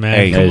podcast, man.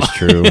 hey. That is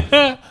true.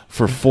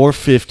 For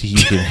 $4.50, you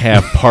can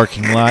have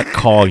parking lot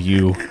call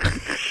you,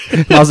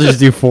 I'll also just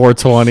do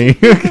 420.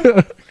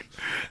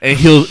 and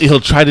he'll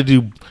try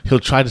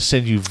to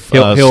send you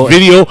He'll-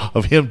 video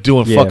of him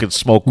doing Yeah. fucking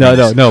smoke. No,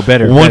 rings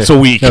better. once better.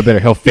 a week. No, better.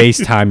 He'll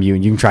FaceTime you,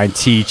 and you can try and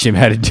teach him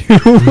how to do.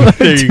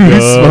 There you do go.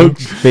 Smoke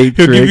fake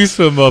He'll give you tricks.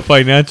 some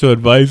financial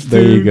advice.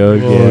 There you too. go.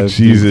 Oh, yeah,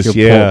 Jesus, He'll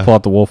yeah. pull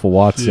out the Wolf of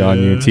Watsy on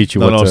you and teach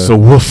you No, what no. to. So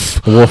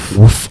woof,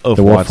 Wolf of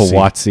the Wolf of Watsy.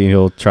 Watsy.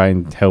 He'll try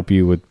and help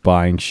you with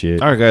buying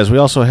shit. All right, guys. We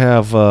also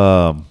have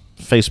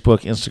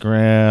Facebook,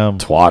 Instagram,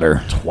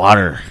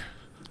 Twatter.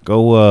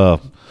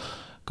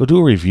 Go do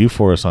a review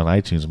for us on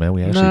iTunes, man.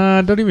 We actually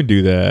Nah, don't even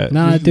do that.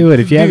 Nah, do it.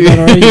 If you haven't done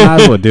it already, you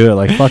might as well do it.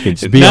 Like, fuck it.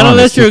 Just be Not honest.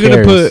 unless you're Who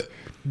gonna cares? put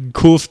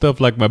cool stuff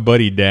like my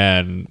buddy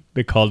Dan.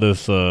 They called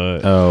us.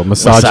 Oh,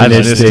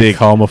 misogynistic,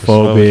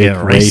 homophobic,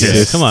 Fucking racist.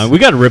 racist. Come on, we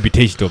got a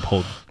reputation to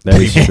uphold. That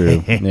is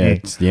true.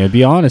 Yeah,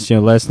 be honest.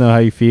 Let us know how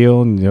you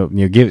feel,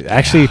 and give.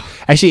 Actually,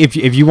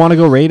 if you want to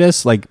go rate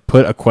us, like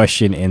put a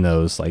question in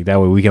those, like that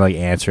way we can like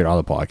answer it on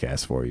the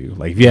podcast for you.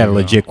 Like if you had a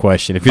legit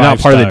question, if you're not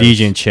 5 part of stars.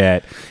 the DJ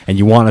chat and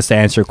you want us to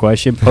answer a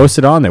question, post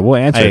it on there. We'll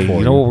answer Hey, it for you.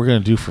 you know what we're gonna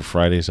do for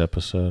Friday's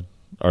episode?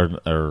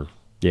 Or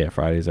Yeah,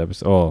 Friday's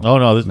episode. Oh, no,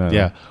 No.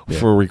 yeah,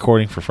 for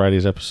recording for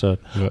Friday's episode,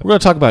 What? we're gonna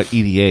talk about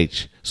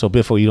EDH. So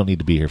Biffo, you don't need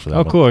to be here for that.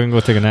 Oh, one. cool. I can go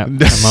take a nap at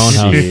my own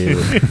house.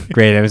 yeah.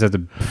 Great. I just have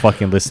to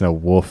fucking listen to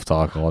Wolf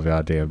talk all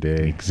goddamn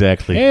day.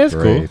 Exactly. Hey, that's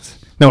cool. Great.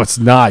 No, it's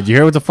not. You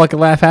heard what the fucking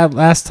laugh had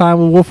last time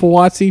with Wolf of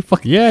Watsy?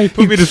 Fucking Yeah, he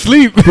put me to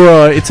sleep.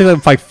 bro, it took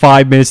him like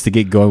 5 minutes to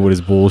get going with his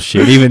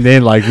bullshit. Even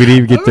then, like we didn't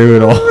even get through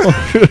it all.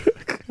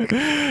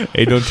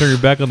 Hey, don't turn your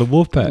back on the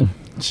wolf pack.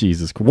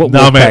 Jesus, what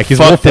No, Wolf man, pack? He's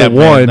fuck Wolf that at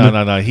man.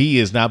 one, No. He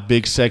is not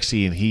big,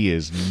 sexy, and he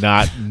is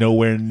not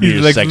nowhere near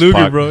He's like sex Luger,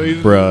 pot. bro.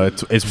 He's- bro.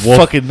 It's Wolf.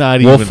 Fucking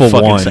not Wolf even of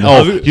fucking. one.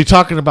 Oh, you're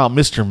talking about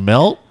Mr.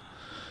 Melt?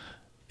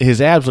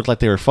 His abs look like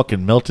they were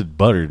fucking melted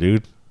butter,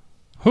 dude.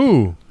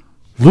 Who?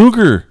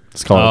 Luger.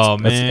 It's called.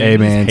 Oh, man, Hey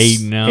man, he's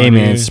hating now, hey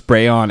man, dude.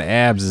 spray on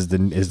abs is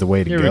the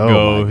way to Here go. we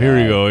go. my Here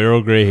we guy. go.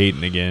 Earl Grey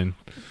hating again.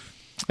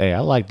 Hey, I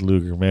liked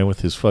Luger, man,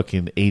 with his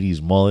fucking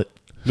 80s mullet.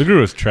 Luger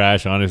was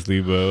trash,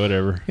 honestly, but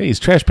whatever. Hey, he's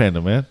Trash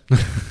Panda, man.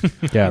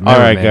 Yeah, All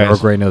right, man, guys. Earl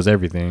Grey knows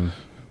everything.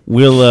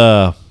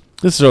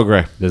 This is Earl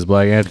Grey. This is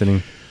Black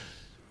Anthony.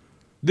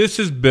 This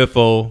is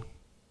Biffo,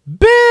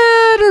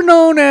 better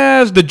known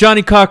as the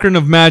Johnny Cochran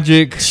of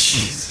Magic.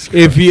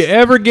 If you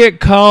ever get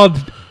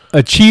called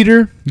a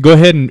cheater, go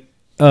ahead and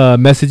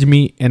message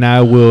me, and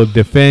I will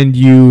defend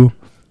you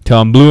till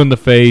I'm blue in the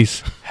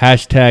face.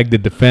 Hashtag the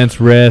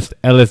defense rest.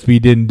 LSV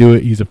didn't do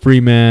it. He's a free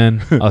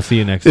man. I'll see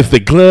you next time. If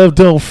the glove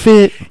don't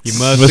fit, You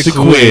must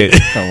quit.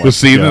 We'll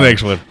see you in the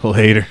next one.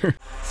 Later.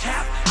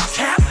 Tap,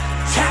 tap,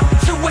 tap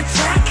to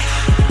attack.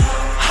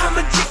 I'm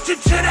addicted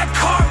to that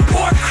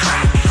cardboard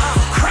crack.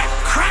 Crack,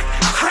 crack,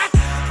 crack,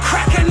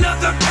 crack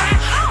another pack.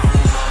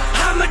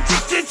 I'm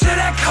addicted to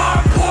that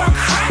cardboard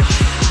crack.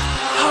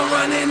 I'm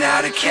running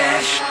out of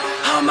cash.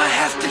 I'ma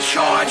have to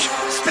charge.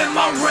 Spend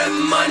my rent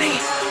money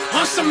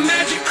on some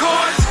magic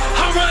cards.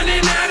 I'm running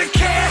out of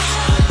cash,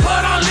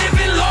 but I'm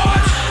living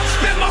large.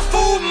 Spend my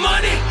food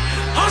money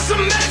on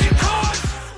some magic